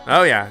 butthole.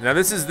 Oh yeah. Now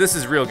this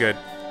is real good.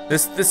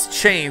 This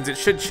chains. It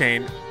should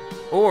chain,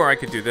 or I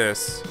could do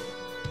this.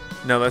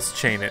 No, let's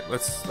chain it.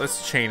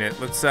 Let's chain it.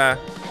 Let's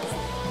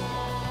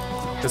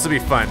This will be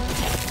fun.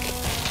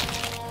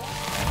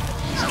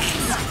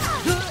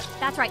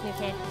 That's right, new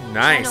kid.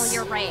 Nice. Channel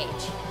your rage.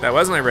 That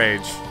was my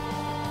rage.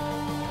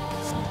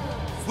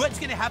 What's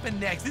gonna happen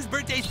next? This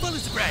birthday's full of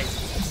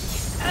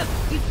surprises.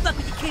 Oh, you fuck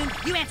with the coon,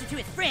 you answer to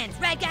his friends,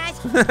 right, guys?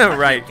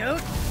 Right.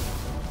 Dude.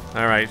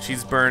 All right,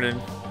 she's burning.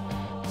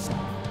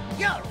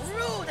 You'll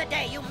rue the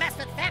day you messed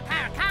with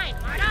vampire kind,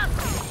 Marta.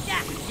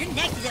 Yeah, you're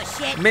next, you little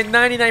shit. I'm at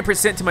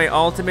 99% to my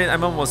ultimate.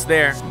 I'm almost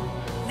there.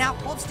 Now,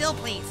 hold still,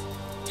 please.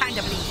 Time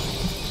to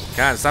bleed.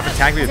 God, stop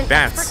attacking me As with an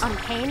bats. expert on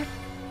pain,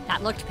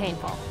 that looked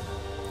painful.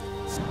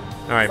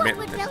 All right, What man.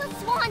 would Bella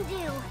Swan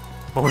do?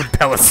 What would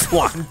Bella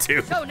Swan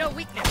do? Show no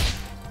weakness.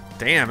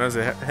 Damn, that was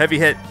a heavy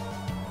hit.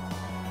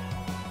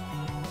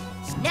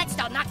 Next,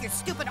 I'll knock your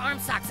stupid arm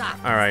socks off.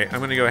 All right, I'm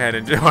gonna go ahead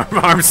and do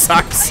arm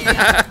socks.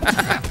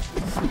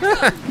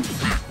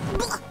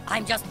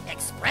 I'm just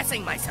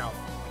expressing myself.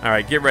 All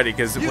right, get ready,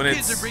 because You when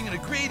kids it's are bringing a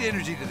great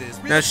energy to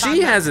this. now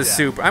she has a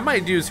super. I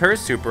might use her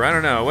super. I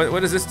don't know. What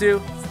does this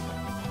do?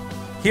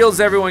 Heals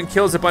everyone,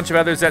 kills a bunch of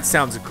others. That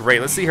sounds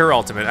great. Let's see her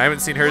ultimate. I haven't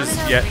seen hers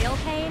Wanna know yet. real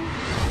pain?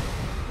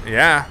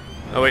 Yeah.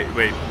 Oh wait,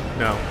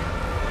 no.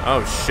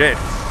 Oh shit.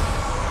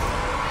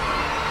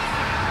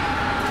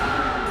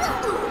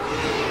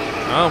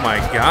 Oh my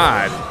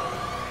god.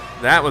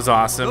 That was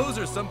awesome. Those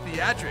are some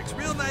theatrics.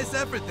 Real nice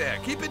effort there.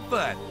 Keep it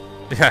fun.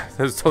 Yeah, that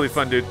was totally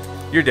fun, dude.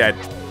 You're dead.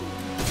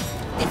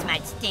 This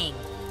might sting.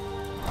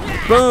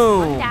 One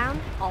Boom.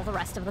 down, all the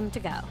rest of them to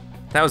go.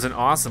 That was an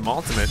awesome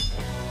ultimate.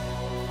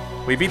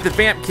 We beat the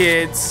Vamp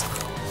kids.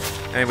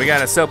 And we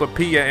got a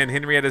Soapopia and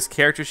Henrietta's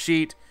character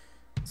sheet.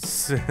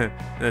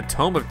 The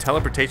Tome of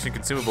Teleportation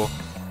consumable.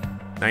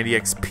 90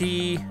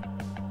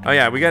 XP. Oh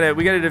yeah, we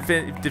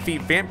gotta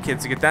defeat Vamp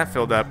kids to get that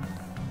filled up.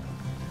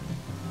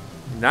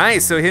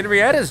 Nice, so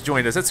Henrietta's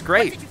joined us. That's What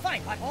great. did you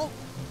find, butthole?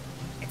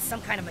 It's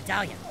some kind of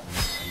medallion.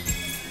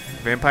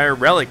 Vampire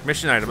relic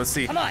mission item. Let's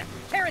see. Come on,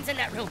 Karen's in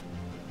that room.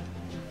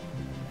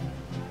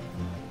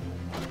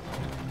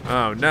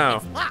 Oh no.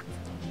 It's locked.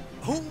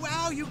 Oh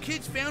wow, you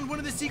kids found one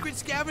of the secret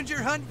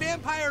scavenger hunt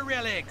vampire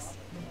relics.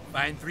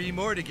 Find 3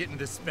 more to get in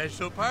the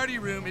special party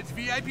room. It's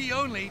VIP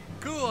only.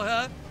 Cool,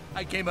 huh?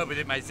 I came up with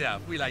it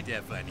myself. We like to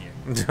have fun here.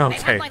 They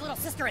Okay. have my little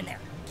sister in there.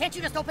 Can't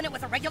you just open it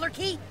with a regular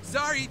key?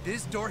 Sorry,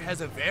 this door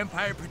has a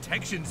vampire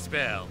protection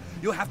spell.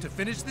 You'll have to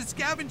finish the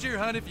scavenger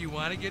hunt if you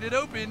want to get it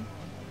open.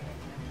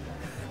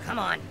 Come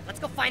on, let's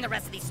go find the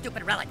rest of these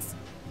stupid relics.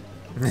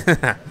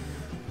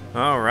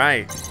 All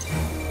right.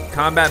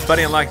 Combat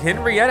buddy unlocked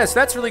Henrietta. So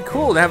that's really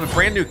cool to have a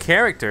brand new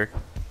character.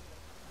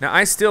 Now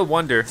I still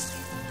wonder.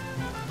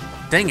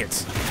 Dang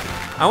it.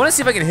 I want to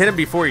see if I can hit him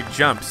before he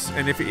jumps,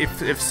 and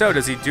if so,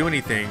 does he do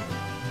anything?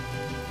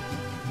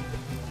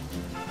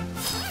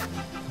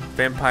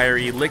 Vampire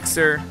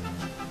elixir.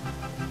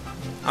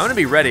 I'm gonna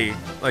be ready.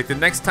 Like the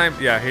next time.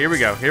 Yeah, here we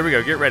go. Here we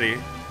go. Get ready.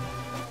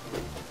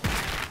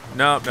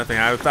 Nope, nothing.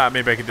 I thought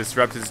maybe I could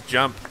disrupt his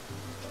jump.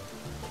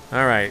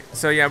 All right.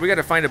 So yeah, we got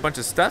to find a bunch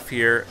of stuff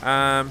here.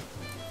 All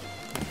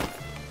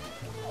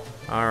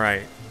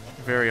right.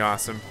 Very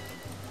awesome.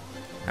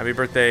 Happy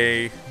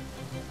birthday.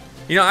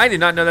 You know, I did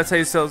not know that's how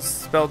you spelled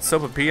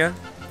Soapopia.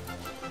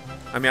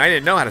 I mean, I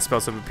didn't know how to spell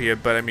Soapapilla,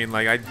 but I mean,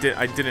 like, I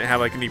didn't have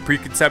like any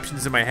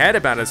preconceptions in my head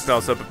about how to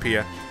spell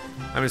Soapapilla.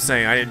 I'm just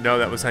saying I didn't know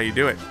that was how you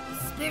do it.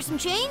 Spare some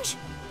change?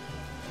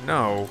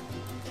 No,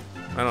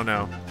 I don't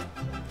know.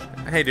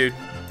 Hey, dude.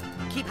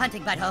 Keep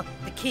hunting, butthole.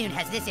 The coon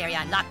has this area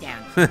on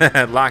lockdown.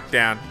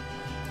 Lockdown.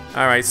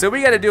 All right, so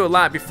we got to do a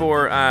lot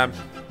before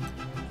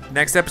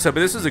next episode,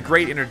 but this was a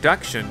great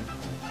introduction.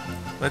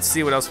 Let's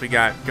see what else we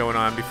got going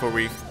on before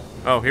we...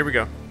 Oh, here we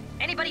go.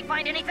 Anybody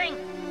find anything?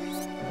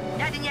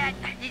 Nothing yet.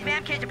 These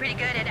vamp kids are pretty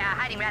good at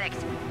hiding relics.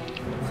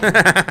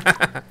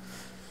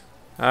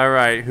 All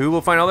right, who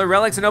will find all their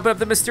relics and open up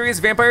the mysterious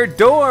vampire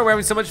door? We're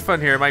having so much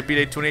fun here. It might be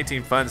day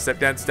 2018 fun. Step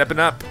down, stepping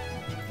up.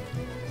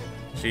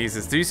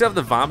 Jesus, do you still have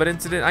the vomit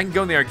incident? I can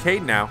go in the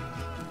arcade now.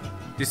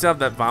 Do you still have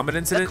that vomit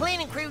incident? The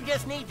cleaning crew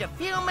just needs a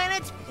few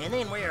minutes, and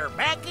then we're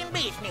back in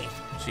business.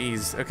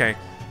 Jeez, okay.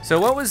 So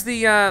what was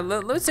the,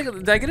 let's take a,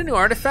 did I get a new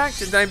artifact?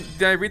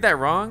 Did I read that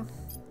wrong?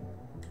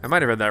 I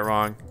might have read that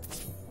wrong.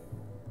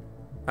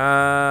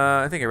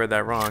 I think I read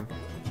that wrong.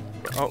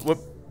 Oh, whoop.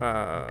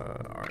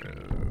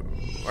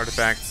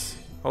 Artifacts.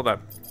 Hold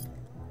up.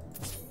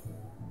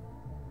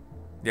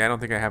 Yeah, I don't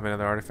think I have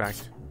another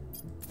artifact.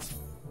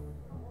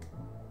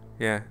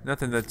 Yeah,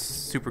 nothing that's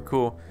super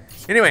cool.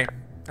 Anyway,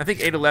 I think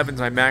 811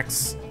 is my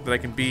max that I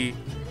can be.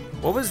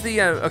 What was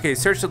the, okay,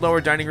 search the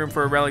lower dining room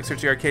for a relic,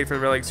 search the arcade for a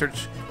relic,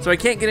 search. So I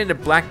can't get into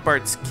Black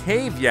Bart's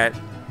cave yet,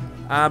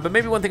 but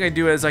maybe one thing I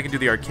do is I can do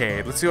the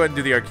arcade. Let's go ahead and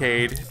do the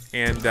arcade,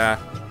 and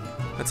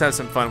let's have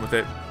some fun with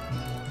it.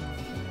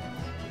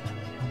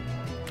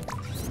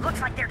 Looks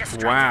like they're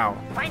distracted. Wow.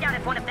 Find out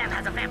if one of them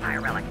has a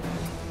vampire relic.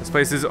 This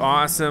place is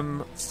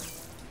awesome.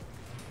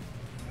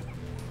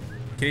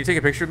 Can you take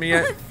a picture of me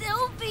yet?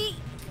 Sylvie,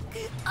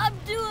 I'm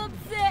too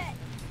upset.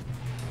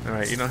 All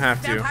right, you don't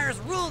have to. Vampires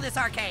rule this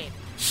arcade.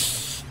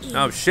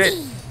 Oh shit!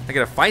 I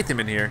gotta fight them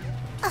in here.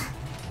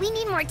 We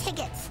need more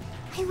tickets.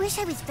 I wish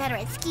I was better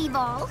at skee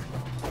ball.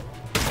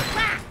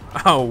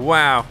 Oh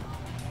wow.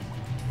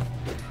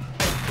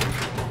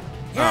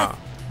 Yes.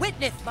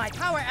 Witness my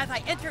power as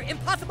I enter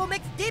Impossible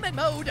Mixed Demon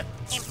Mode.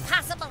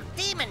 Impossible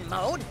demon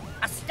mode?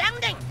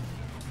 Astounding!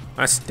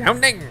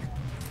 Astounding!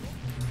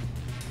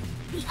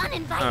 The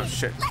uninvited. Oh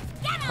shit. Let's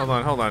get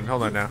 'em. Hold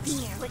on now.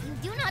 Fear what you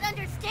do not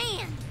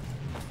understand.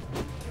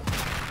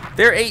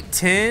 They're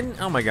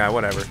 8-10. Oh my god,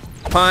 whatever.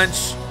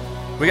 Punch.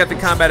 We got the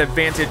combat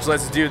advantage.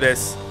 Let's do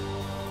this.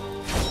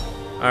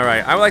 All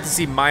right, I would like to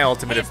see my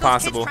ultimate if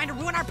possible. Trying to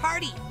ruin our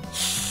party.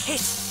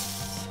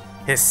 Hiss.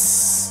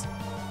 Hiss.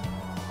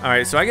 All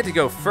right, so I get to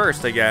go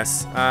first, I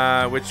guess.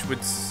 Which would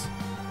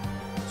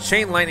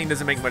chain lightning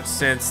doesn't make much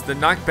sense. The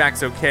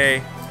knockback's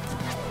okay.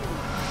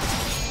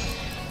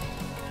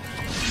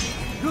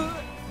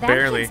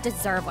 Barely. Kids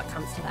deserve what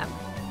comes to them.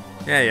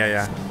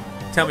 Yeah.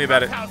 Tell me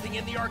about it. Housing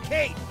in the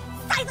arcade.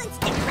 Silence,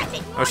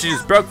 decrepit. Oh, she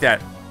just broke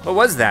that. What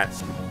was that?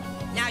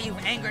 Now you've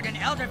angered an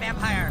elder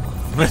vampire.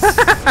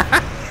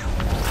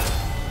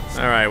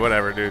 All right,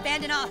 whatever, dude.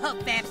 Abandon all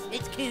hope, vamps.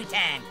 It's coup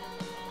time.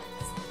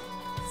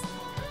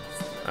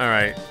 All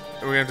right,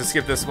 we're gonna have to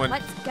skip this one.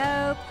 Let's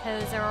go,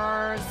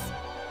 posers.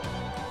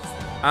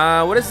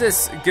 What is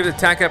this? Give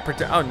attack up.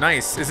 Oh,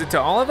 nice. Is it to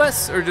all of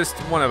us or just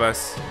one of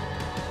us?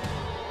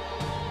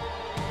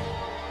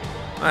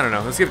 I don't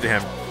know. Let's give it to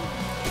him.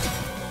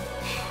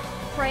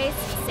 Praise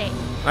Satan.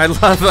 I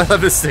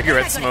love the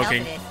cigarette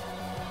smoking.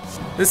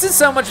 This is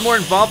so much more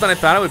involved than I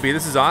thought it would be.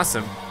 This is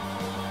awesome.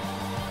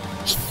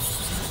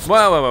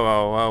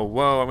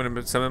 Whoa. I'm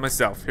gonna summon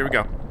myself. Here we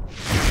go.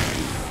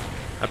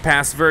 A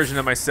past version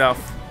of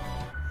myself.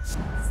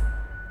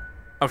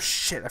 Oh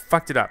shit, I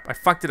fucked it up.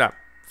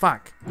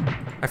 Fuck.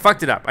 I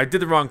fucked it up. I did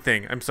the wrong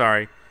thing. I'm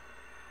sorry.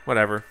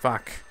 Whatever,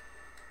 fuck.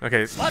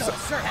 Okay,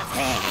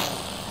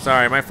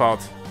 sorry, my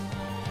fault.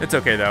 It's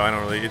okay though, I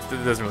don't really, it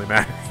doesn't really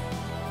matter.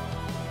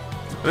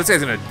 This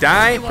guy's gonna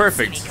die?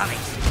 Perfect.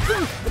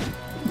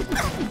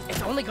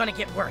 It's only gonna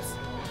get worse.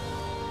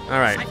 All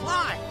right. I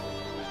fly.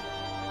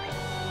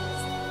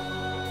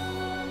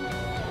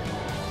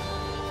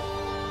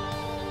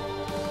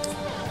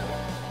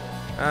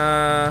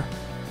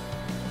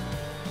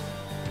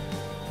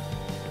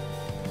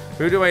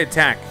 Who do I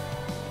attack?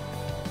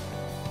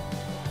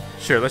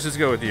 Sure, let's just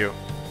go with you.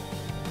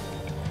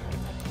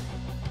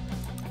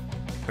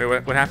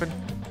 Wait, what happened?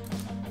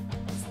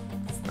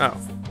 Oh.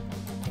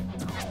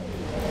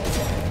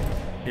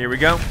 Here we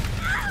go.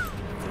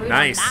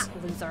 Nice. That,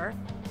 loser.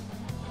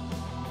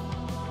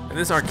 And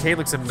this arcade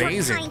looks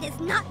amazing. Your kind is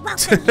not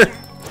welcome here.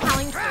 How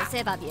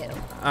inclusive of you.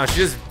 Oh, she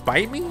just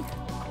bite me?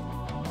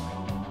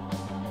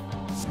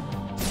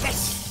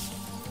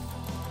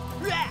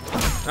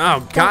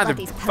 Oh god,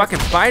 they're fucking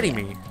biting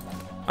me.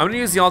 I'm gonna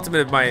use the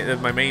ultimate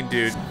of my main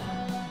dude.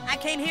 I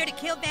came here to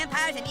kill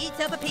vampires and eat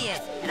sopapillas,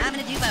 and I'm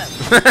gonna do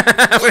both.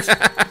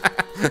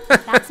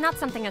 That's not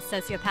something a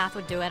sociopath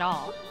would do at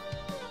all.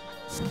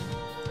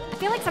 I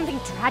feel like something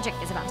tragic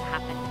is about to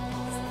happen.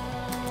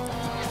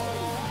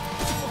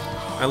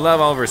 I love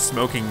all of her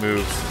smoking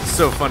moves. It's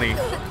so funny.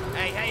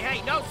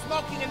 Hey, no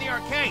smoking in the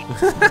arcade.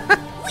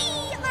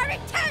 We are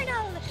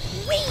eternal.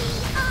 We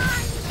are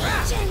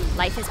legend.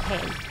 Life is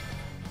pain.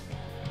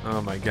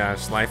 Oh my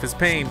gosh, life is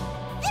pain.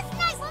 This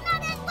night will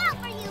not end well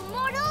for you,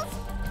 mortals.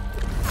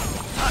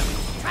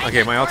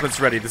 Okay, my ultimate's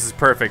ready. This is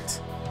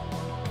perfect.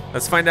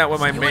 Let's find out what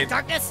my main.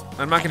 Darkness?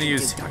 I'm not going to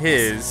use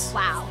his.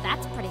 Wow,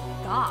 that's pretty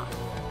goth.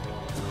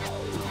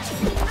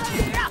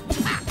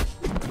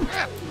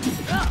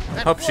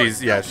 Hope she's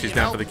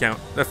down for the count.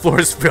 That floor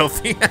is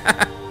filthy.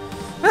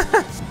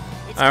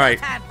 All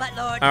right.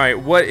 All right.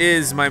 What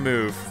is my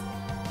move?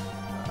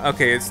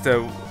 Okay, it's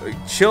to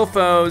chill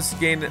foes,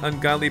 gain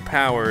ungodly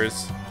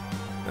powers.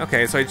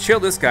 Okay, so I chill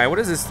this guy. What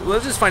is this?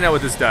 Let's just find out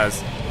what this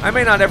does. I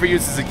may not ever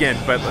use this again,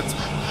 but let's.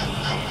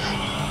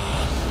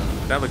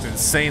 That looks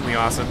insanely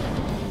awesome.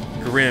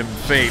 Grim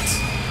Fate.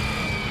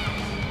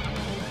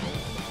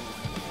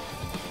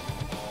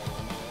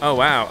 Oh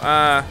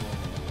wow.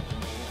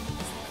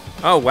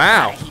 Oh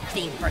wow.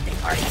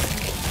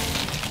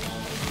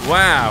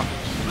 Wow.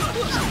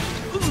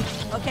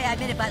 Okay, I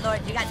admit it, Butt Lord.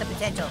 You got some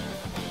potential.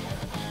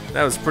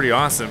 That was pretty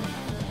awesome.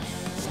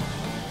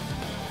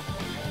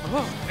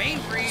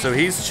 So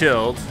he's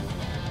chilled.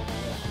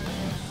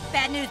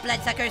 Bad news,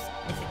 bloodsuckers.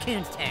 It's the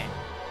coon's turn.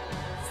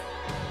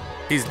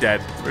 He's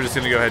dead. We're just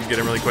gonna go ahead and get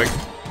him really quick.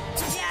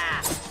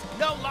 Yeah.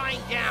 No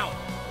lying down.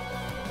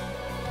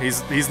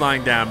 He's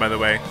lying down, by the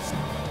way.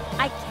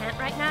 I can't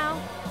right now.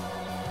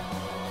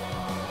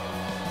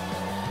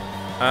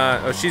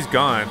 Oh, she's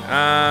gone.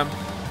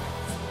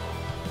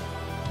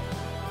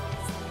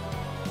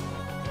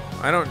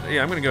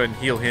 Yeah, I'm gonna go ahead and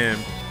heal him.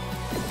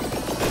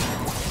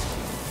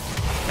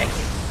 Thank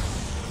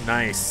you.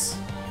 Nice.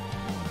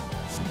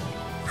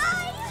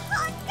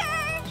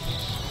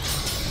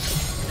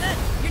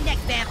 You're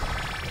next, Vamp.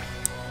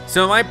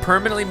 So am I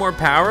permanently more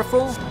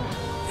powerful?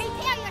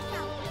 Prepare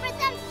yourself for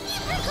some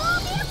super cool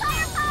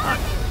vampire power.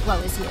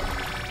 Woe is you.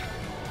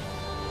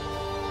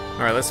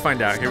 All right, let's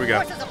find out. Here we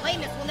go. Forces of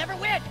lameness will never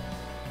win.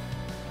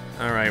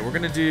 All right, we're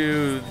gonna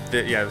do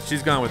the. Yeah,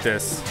 she's gone with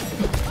this.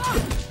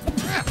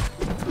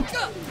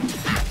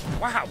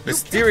 Wow.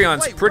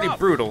 Mysterion's pretty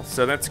brutal,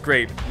 so that's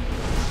great.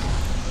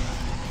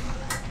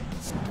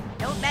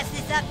 Don't mess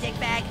this up,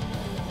 dickbag.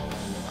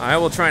 I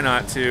will try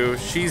not to.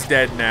 She's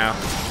dead now.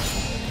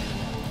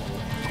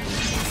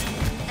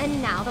 And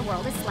now the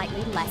world is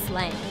slightly less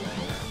lame.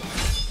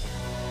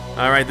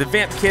 All right, the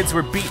Vamp kids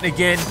were beaten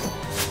again.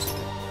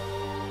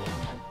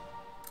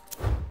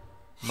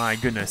 My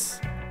goodness.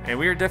 And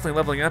we are definitely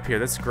leveling up here.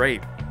 That's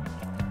great.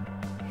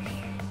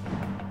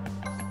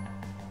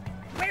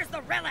 Where's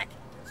the relic?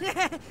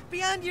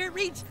 Beyond your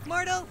reach,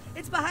 mortal.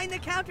 It's behind the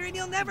counter and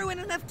you'll never win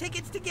enough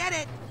tickets to get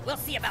it. We'll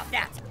see about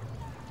that.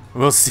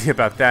 We'll see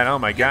about that. Oh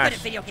my You're good gosh. at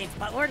video games,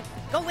 Buttlord.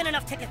 Go win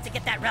enough tickets to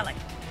get that relic.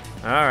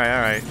 All right,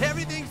 all right.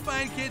 Everything's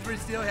fine, kids. We're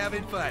still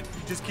having fun.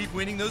 Just keep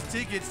winning those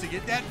tickets to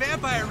get that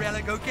vampire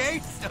relic, okay?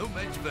 So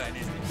much fun,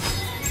 isn't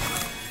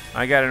it?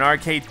 I got an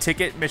arcade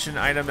ticket mission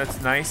item. That's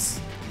nice.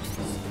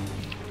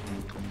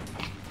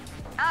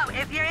 Oh,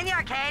 if you're in the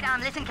arcade,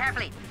 listen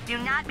carefully. Do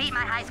not beat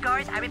my high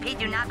scores. I repeat,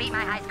 do not beat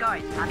my high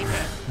scores. I'll be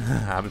pissed.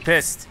 I'll be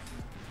pissed.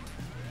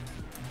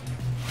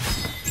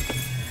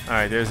 All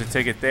right, there's a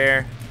ticket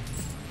there.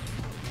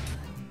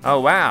 Oh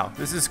wow,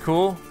 this is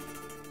cool.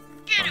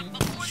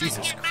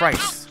 Jesus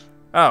Christ.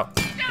 Oh.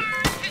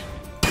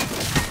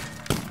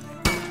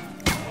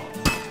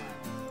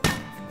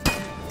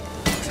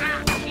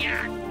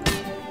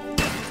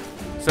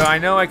 So I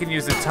know I can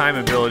use the time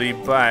ability,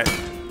 but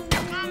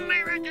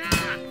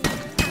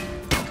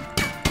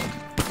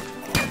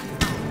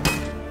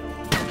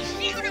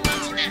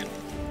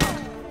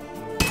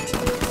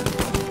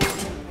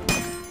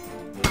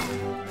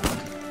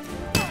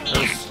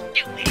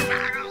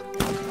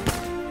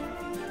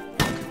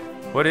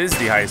what is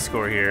the high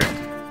score here?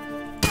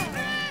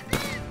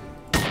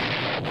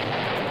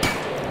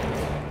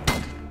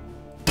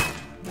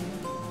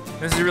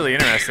 This is really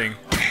interesting.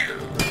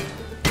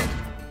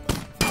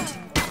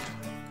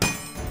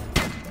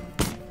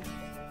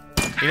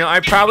 You know, I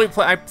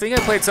think I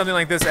played something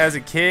like this as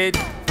a kid.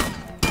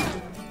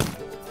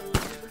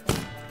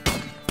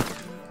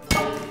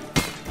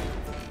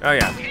 Oh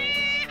yeah.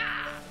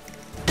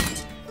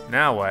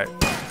 Now what?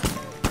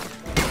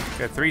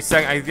 Got 3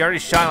 seconds. I already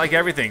shot like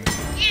everything.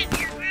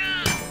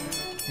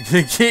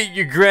 Get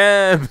your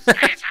grab.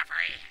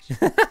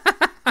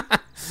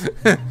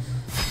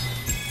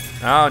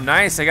 Oh,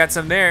 nice. I got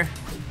some there.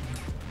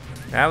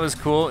 That was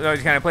cool. Oh,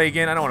 can I play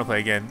again? I don't want to play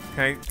again.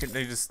 Can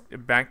I just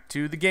back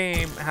to the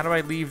game? How do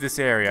I leave this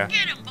area?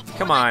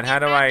 Come on. How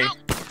do I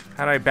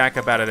back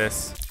up out of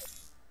this?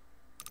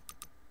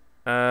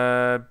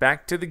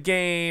 Back to the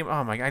game.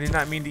 Oh my God, I did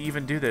not mean to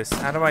even do this.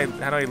 How do I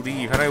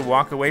leave? How do I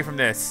walk away from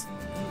this?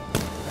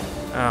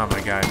 Oh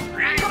my God.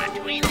 Right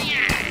between the eyes.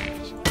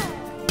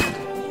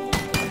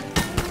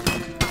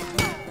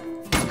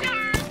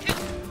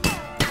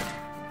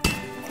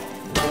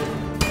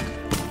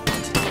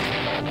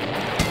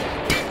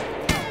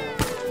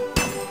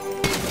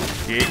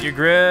 Get your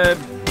grip.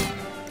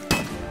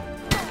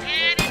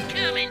 And it's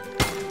coming.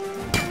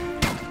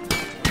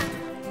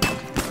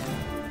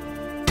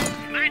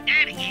 My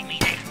daddy gave me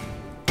that.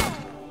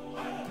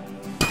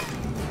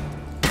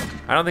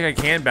 I don't think I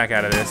can back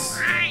out of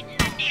this. Right in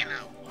the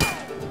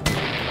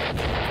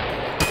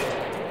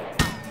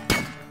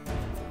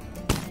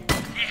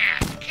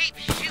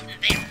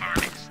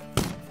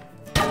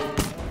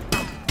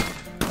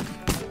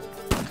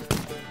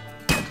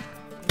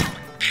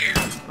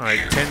All right,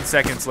 10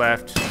 seconds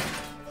left.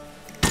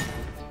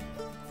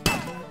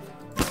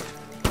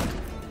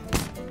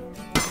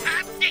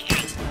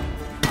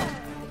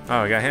 Oh,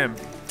 I got him.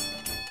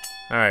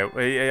 All right,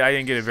 I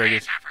didn't get a very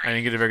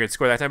good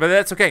score that time, but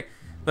that's okay.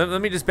 Let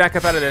me just back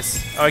up out of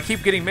this. Oh, I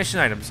keep getting mission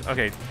items.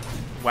 Okay,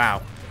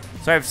 wow.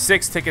 So I have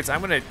 6 tickets.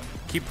 I'm gonna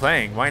keep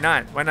playing. Why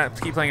not? Why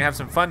not keep playing and have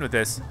some fun with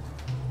this?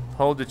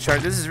 Hold the chart.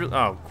 This is real.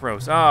 Oh,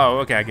 gross. Oh,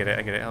 okay, I get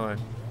it. Hold on.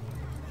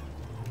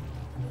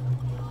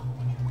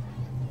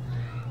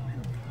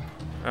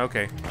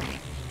 Okay.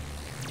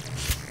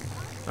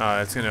 Oh,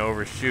 that's gonna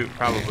overshoot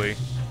probably.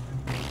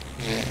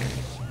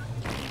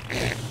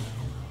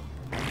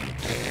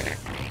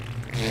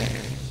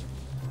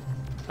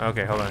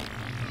 Okay, hold on.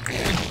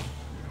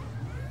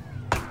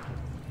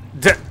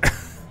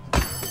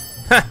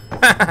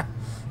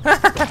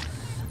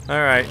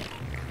 All right.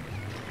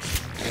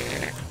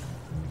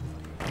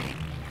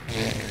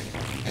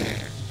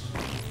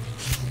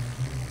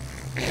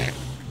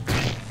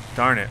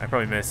 Darn it, I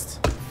probably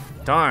missed.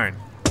 Darn.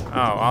 Oh,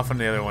 off on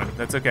the other one.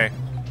 That's okay.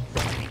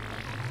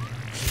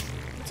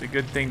 It's a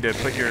good thing to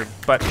put your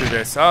butt through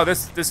this. Oh,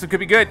 this could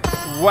be good.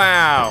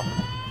 Wow.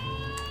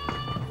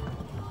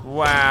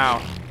 Wow.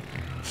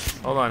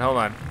 Hold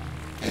on.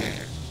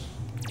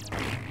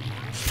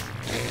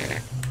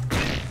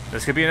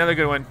 This could be another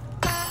good one.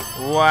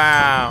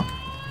 Wow.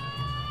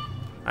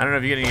 I don't know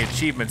if you get any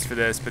achievements for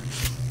this, but...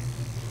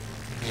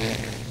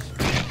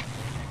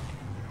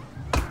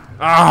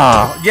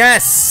 Oh,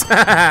 yes!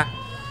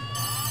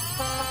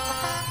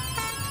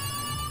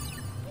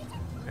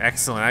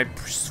 Excellent, I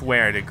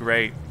swear I did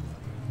great.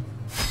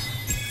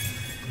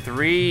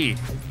 3.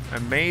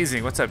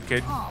 Amazing. What's up,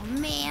 kid? Oh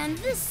man,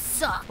 this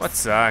sucks. What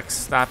sucks?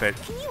 Stop it.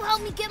 Can you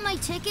help me get my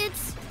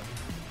tickets?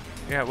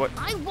 Yeah, what?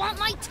 I want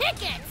my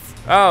tickets!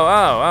 Oh,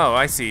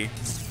 I see.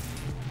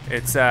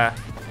 It's,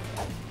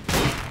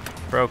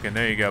 broken.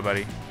 There you go,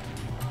 buddy.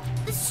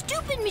 The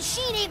stupid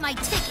machine ate my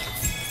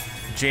tickets.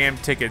 Jam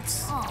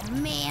tickets. Oh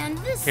man,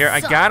 this Here,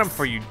 sucks. I got them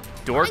for you,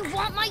 dork. I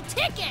want my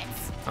tickets.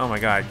 Oh my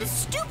god. The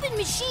stupid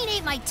machine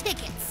ate my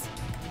tickets.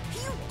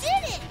 You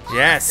did it.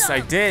 Yes, Awesome. I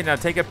did. Now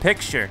take a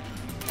picture.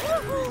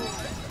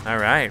 All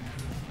right.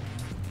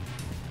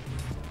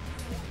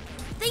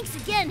 Thanks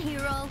again,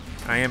 hero.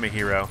 I am a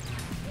hero.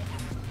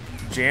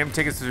 Jam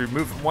tickets was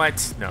removed from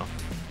what? No.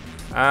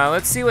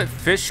 Let's see what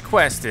Fish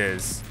Quest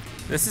is.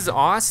 This is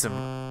awesome.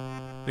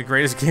 The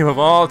greatest game of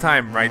all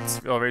time,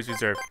 writes Always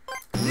Reserve.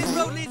 This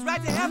road leads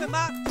right to heaven,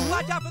 Ma.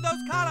 Watch out for those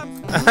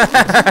columns.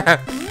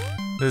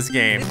 This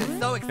game. This is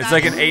so It's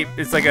like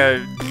it's like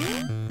a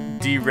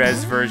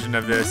D-res version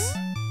of this.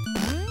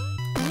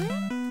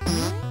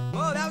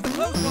 Whoa, that was a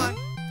close one.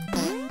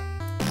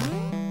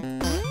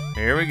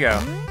 Here we go.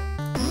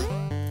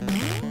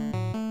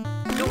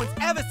 No one's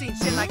ever seen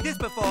shit like this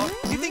before.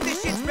 You think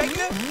this shit's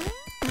regular?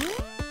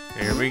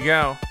 Here we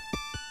go.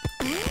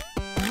 This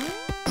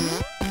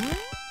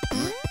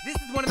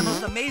is one of the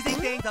most amazing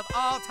things of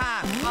all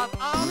time. Of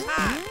all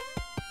time.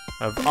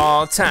 Of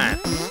all time.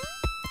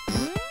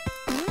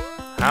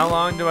 How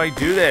long do I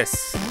do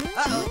this?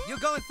 Uh-oh, you're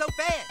going so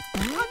fast.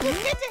 I'll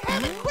just get to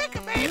heaven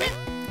quicker, baby.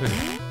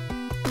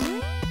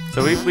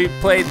 So we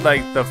played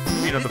like the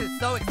This is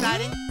so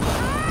exciting.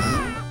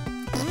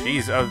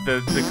 Jeez, oh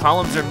the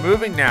columns are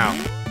moving now.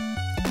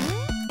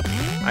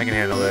 I can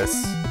handle this.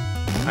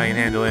 I can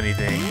handle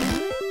anything.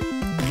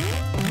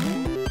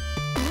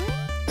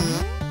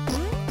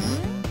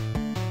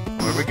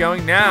 Where are we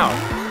going now?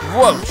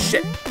 Whoa,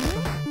 shit!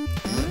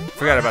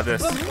 Forgot about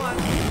this.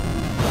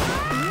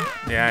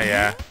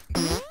 Yeah.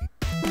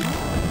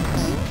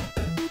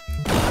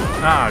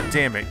 Ah,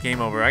 damn it. Game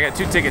over. I got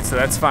 2 tickets, so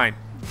that's fine.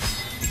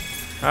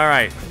 All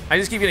right. I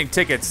just keep getting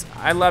tickets.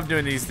 I love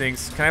doing these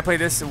things. Can I play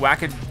this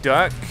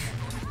whack-a-duck?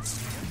 It's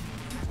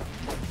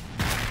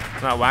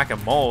not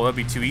whack-a-mole. That'd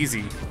be too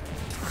easy.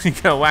 You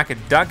gotta whack a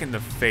duck in the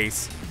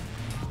face.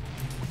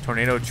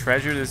 Tornado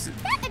treasure. This.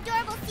 That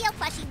adorable seal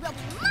plushie will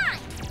be mine.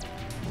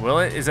 Will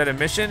it? Is that a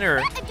mission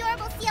or? That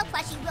adorable seal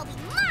plushie will be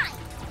mine.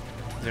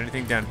 Is there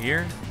anything down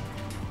here?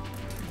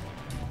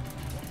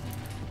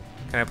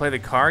 Can I play the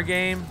car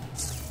game?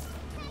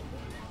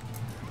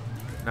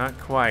 Not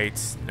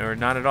quite, or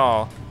not at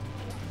all.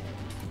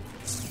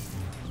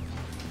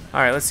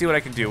 All right, let's see what I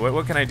can do.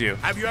 What can I do?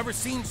 Have you ever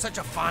seen such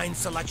a fine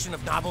selection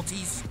of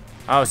novelties?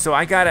 Oh, so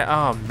I got it.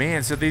 Oh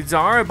man, so these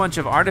are a bunch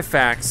of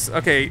artifacts.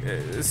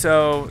 Okay,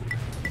 so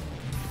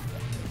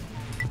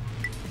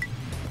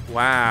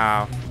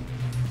wow.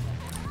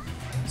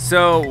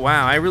 So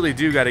wow, I really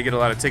do got to get a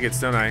lot of tickets,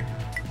 don't I?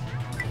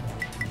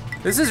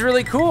 This is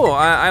really cool.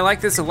 I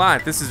like this a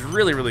lot. This is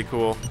really, really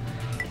cool.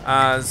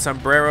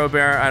 Sombrero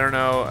bear. I don't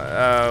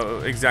know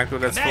exactly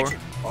what that's Imagine.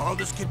 for. All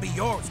this could be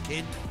yours,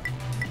 kid.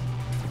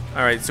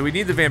 All right, so we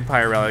need the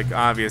vampire relic,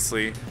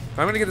 obviously.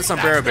 I'm gonna get the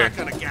sombrero bear. That's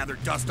not gonna gather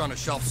dust on a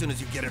shelf soon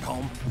as you get it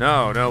home.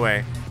 No, no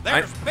way.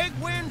 There's big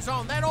wins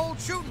on that old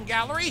shooting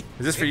gallery.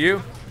 Is this for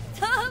you?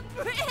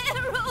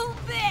 Sombrero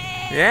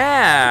bear.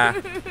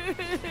 Yeah.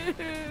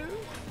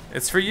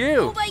 It's for you.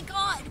 Oh my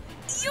god,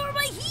 you're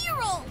my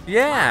hero.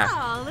 Yeah.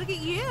 Wow, look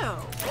at you.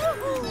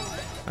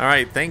 All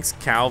right, thanks,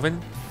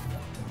 Calvin.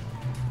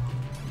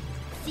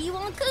 See you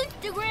on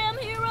Instagram,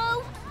 hero.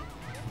 All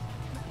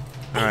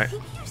I right.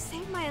 think you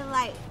saved my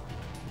life.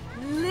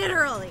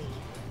 Literally.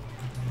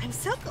 I'm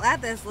so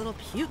glad this little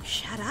puke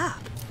shut up.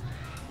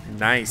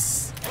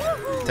 Nice.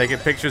 Taking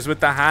pictures with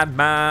the hot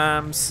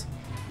moms.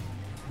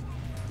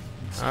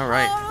 All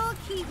right. Total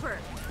keeper.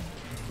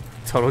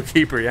 Total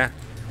keeper, yeah.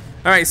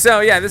 All right, so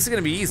yeah, this is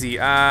gonna be easy.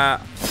 Oh,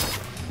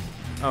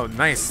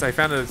 nice. I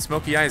found a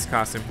Smoky Eyes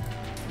costume.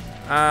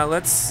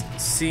 Let's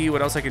see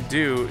what else I could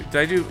do. Did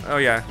I do? Oh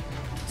yeah.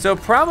 So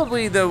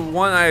probably the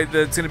one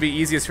that's gonna be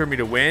easiest for me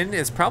to win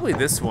is probably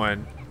this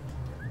one.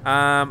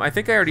 I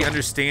think I already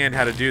understand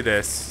how to do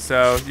this.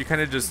 So you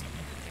kind of just.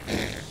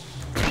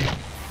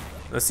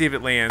 Let's see if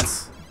it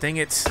lands. Dang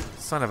it,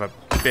 son of a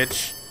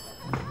bitch.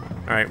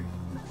 All right,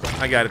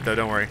 I got it though.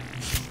 Don't worry.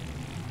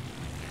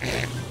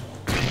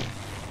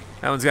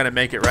 That one's gotta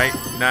make it, right?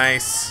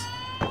 Nice.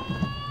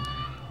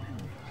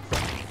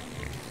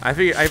 I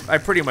figure I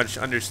pretty much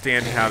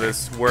understand how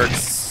this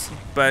works,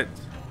 but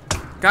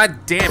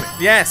god damn it.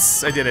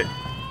 Yes, I did it.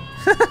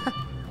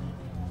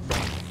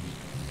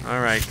 All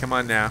right, come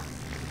on now.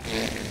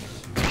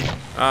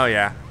 Oh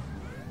yeah.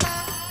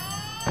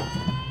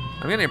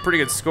 I'm getting a pretty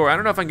good score. I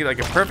don't know if I can get like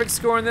a perfect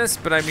score in this,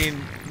 but I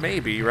mean,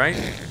 maybe, right?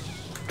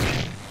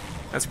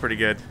 That's pretty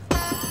good.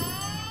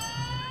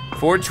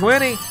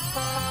 420.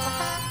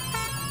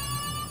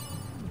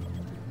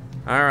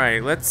 All right,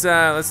 let's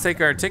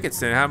take our tickets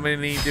then. How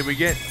many did we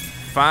get?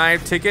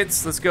 5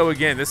 tickets. Let's go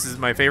again. This is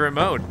my favorite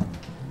mode.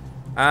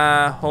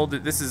 Hold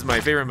it. This is my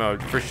favorite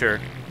mode for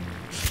sure.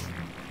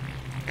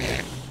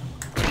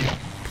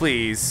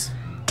 Please.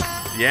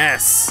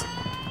 Yes.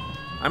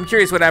 I'm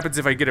curious what happens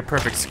if I get a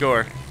perfect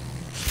score.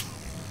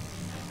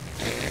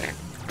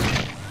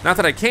 Not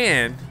that I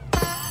can,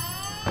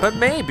 but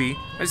maybe.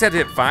 I just had to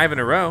hit 5 in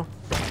a row.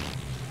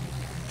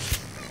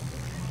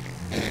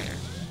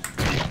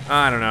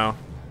 I don't know.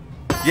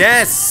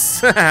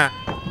 Yes!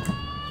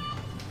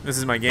 This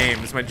is my game.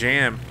 This is my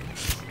jam.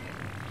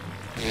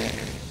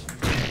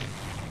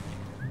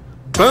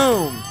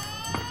 Boom!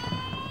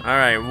 All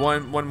right,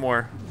 one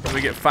more.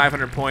 We get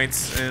 500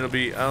 points, and it'll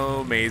be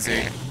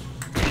amazing.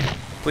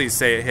 Please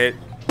say it hit.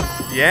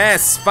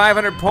 Yes,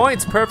 500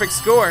 points, perfect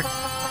score.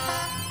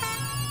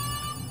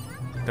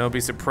 Don't be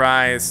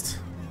surprised.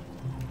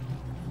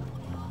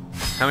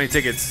 How many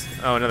tickets?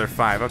 Oh, another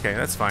 5. Okay,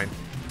 that's fine.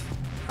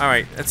 All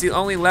right, that's the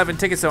only 11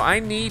 tickets, so I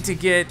need to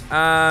get,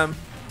 Can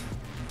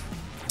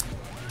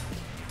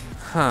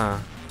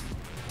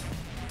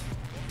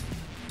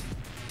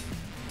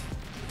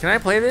I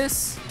play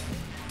this?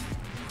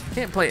 I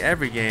can't play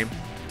every game.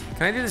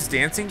 Can I do this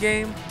dancing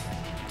game?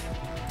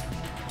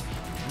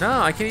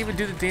 No, I can't even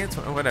do the dance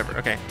one. Oh, whatever,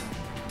 okay.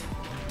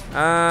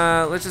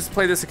 Let's just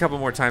play this a couple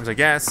more times, I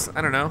guess.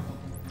 I don't know.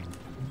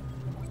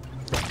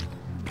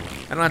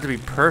 I don't have to be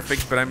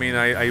perfect, but I mean,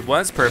 I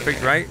was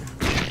perfect, right?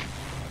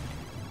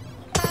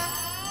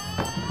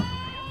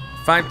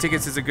 5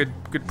 tickets is a good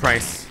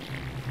price.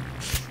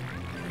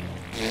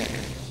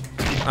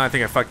 Oh, I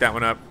think I fucked that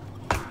one up.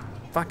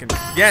 Fucking,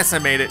 yes, I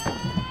made it.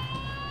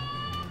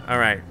 All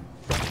right.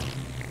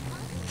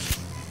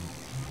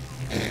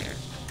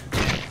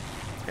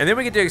 And then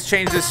we get to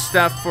exchange this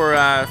stuff for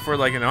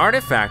like an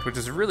artifact, which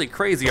is really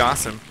crazy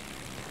awesome.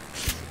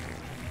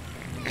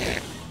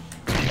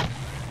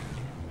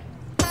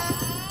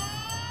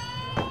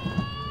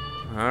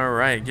 All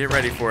right, get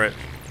ready for it.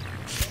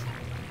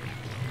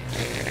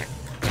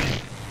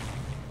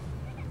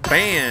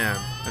 Bam!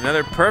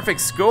 Another perfect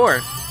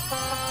score.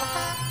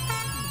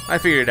 I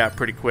figured it out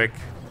pretty quick.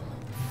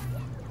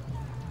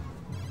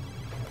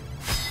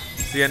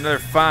 So yeah, another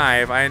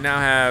 5. I now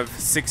have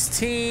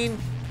 16.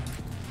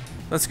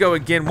 Let's go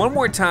again one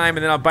more time,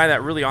 and then I'll buy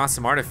that really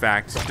awesome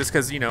artifact. Just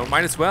because, you know,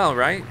 might as well,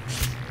 right?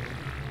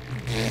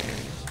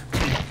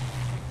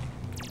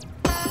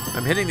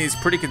 I'm hitting these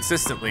pretty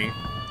consistently.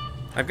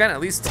 I've gotten at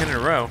least 10 in a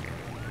row.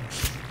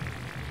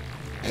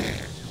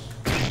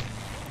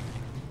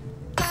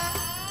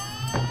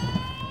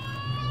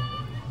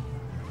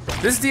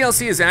 This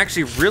DLC is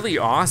actually really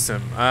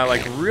awesome,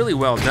 like really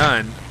well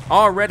done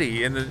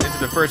already into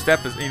the first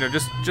episode. You know,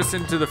 just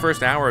into the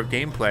first hour of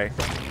gameplay,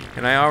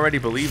 and I already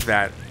believe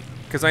that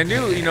because I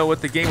knew, you know,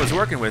 what the game was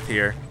working with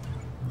here.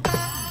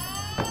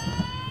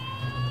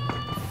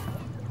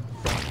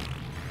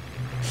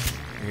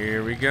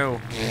 Here we go.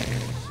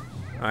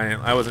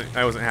 I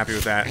wasn't happy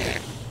with that.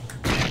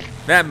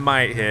 That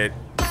might hit.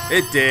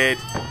 It did.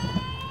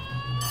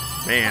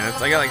 Man,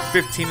 I got like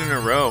 15 in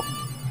a row.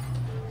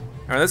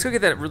 All right, let's go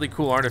get that really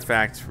cool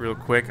artifact real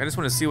quick. I just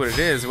want to see what it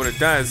is, what it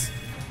does.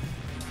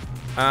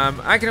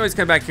 I can always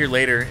come back here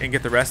later and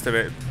get the rest of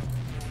it.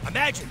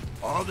 Imagine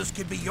all this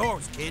could be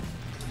yours, kid.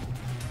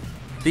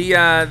 The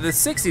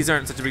 60s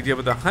aren't such a big deal,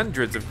 but the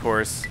 100s, of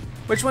course.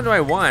 Which one do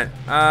I want?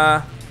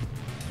 Huh.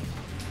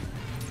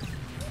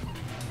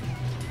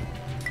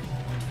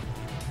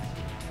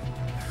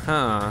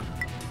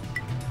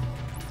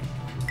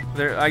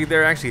 There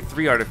are actually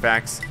 3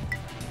 artifacts.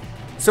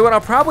 So what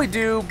I'll probably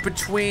do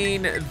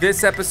between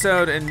this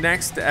episode and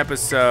next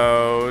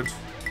episode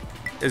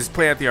is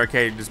play at the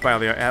arcade, just buy all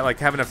the like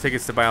have enough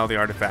tickets to buy all the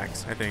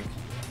artifacts. I think.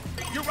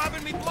 You're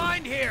rubbing me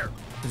blind here.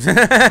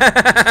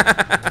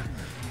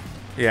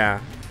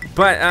 Yeah,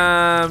 but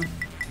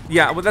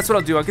yeah. Well, that's what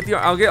I'll do.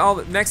 I'll get all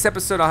the next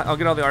episode. I'll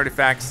get all the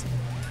artifacts.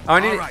 Oh,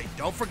 All right,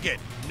 don't forget,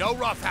 no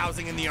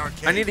roughhousing in the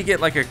arcade. I need to get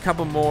like a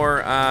couple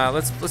more.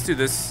 Let's do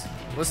this.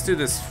 Let's do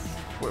this.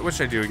 What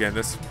should I do again?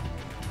 This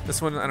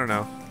one. I don't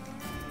know.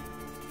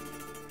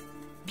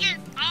 Get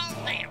all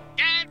them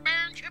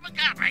dead-burn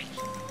chupacabras.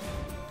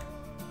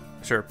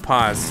 Sure.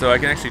 Pause. So I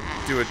can actually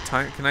do a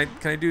time. Can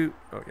I do?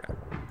 Oh yeah.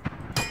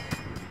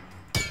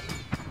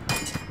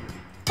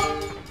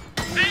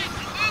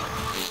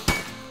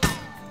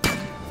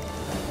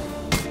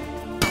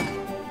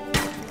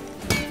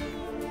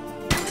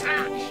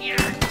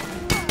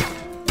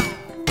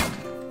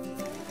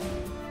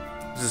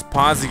 Just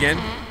pause again.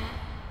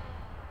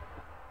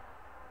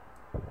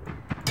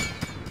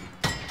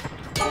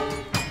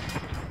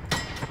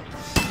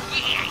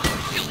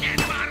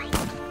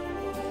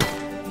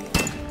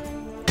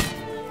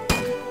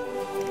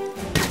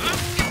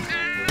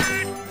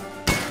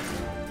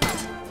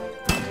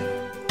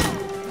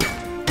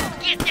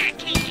 Get that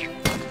can.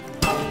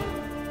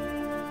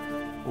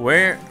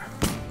 Where?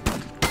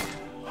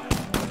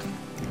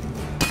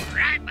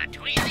 Right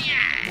between the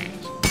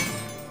eyes.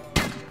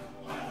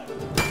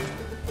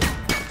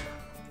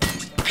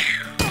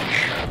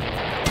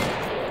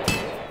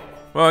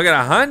 Well, I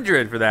got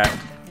 100 for that.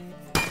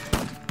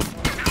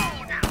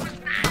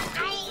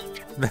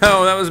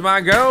 No, that was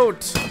my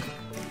goat.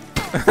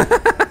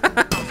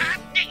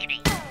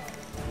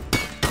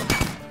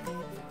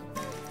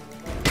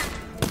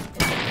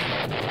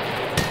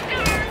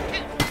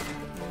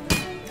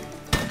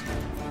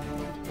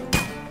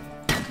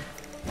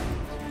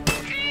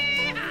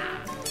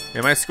 Yeah,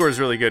 my score is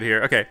really good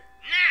here. Okay.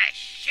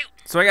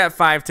 So I got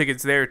 5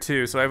 tickets there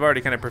too, so I've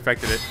already kind of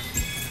perfected it.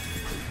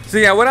 So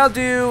yeah, what I'll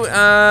do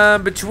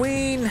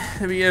between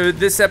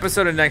this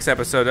episode and next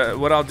episode,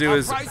 what I'll do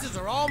is prices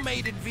are all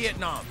made in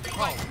Vietnam.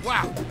 Oh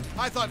wow!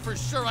 I thought for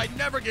sure I'd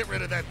never get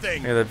rid of that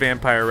thing. Yeah, the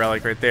vampire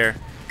relic right there.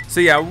 So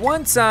yeah,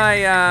 once I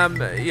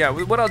yeah,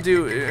 what I'll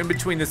do in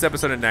between this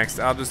episode and next,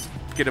 I'll just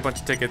get a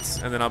bunch of tickets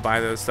and then I'll buy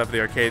the stuff at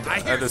the arcade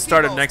at the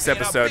start of next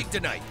episode.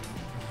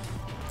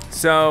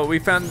 So we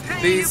found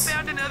these. You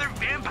found another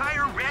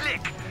vampire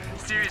relic.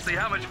 Seriously,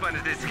 how much fun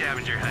is this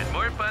scavenger hunt?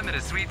 More fun than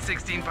a Sweet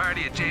 16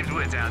 party at James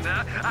Wood's house,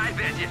 huh? I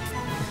bet you.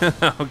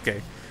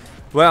 Okay.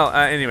 Well,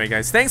 anyway,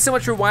 guys, thanks so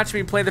much for watching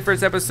me play the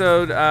first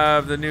episode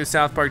of the new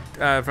South Park,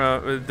 The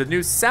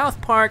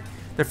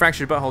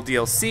Fractured Butthole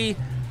DLC,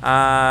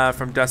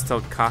 from Dusk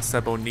till Casa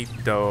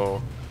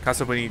Bonita.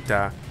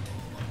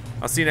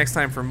 I'll see you next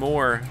time for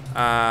more.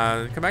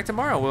 Come back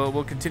tomorrow.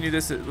 We'll continue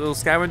this little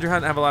scavenger hunt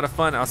and have a lot of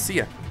fun. I'll see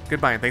you.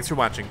 Goodbye, and thanks for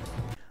watching.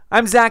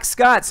 I'm Zack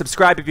Scott.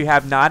 Subscribe if you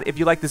have not. If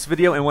you like this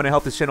video and want to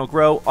help this channel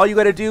grow, all you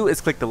got to do is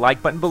click the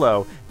like button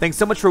below. Thanks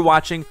so much for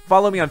watching.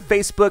 Follow me on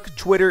Facebook,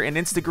 Twitter, and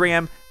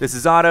Instagram. This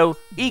is Otto,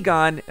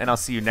 Egon, and I'll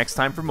see you next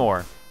time for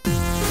more.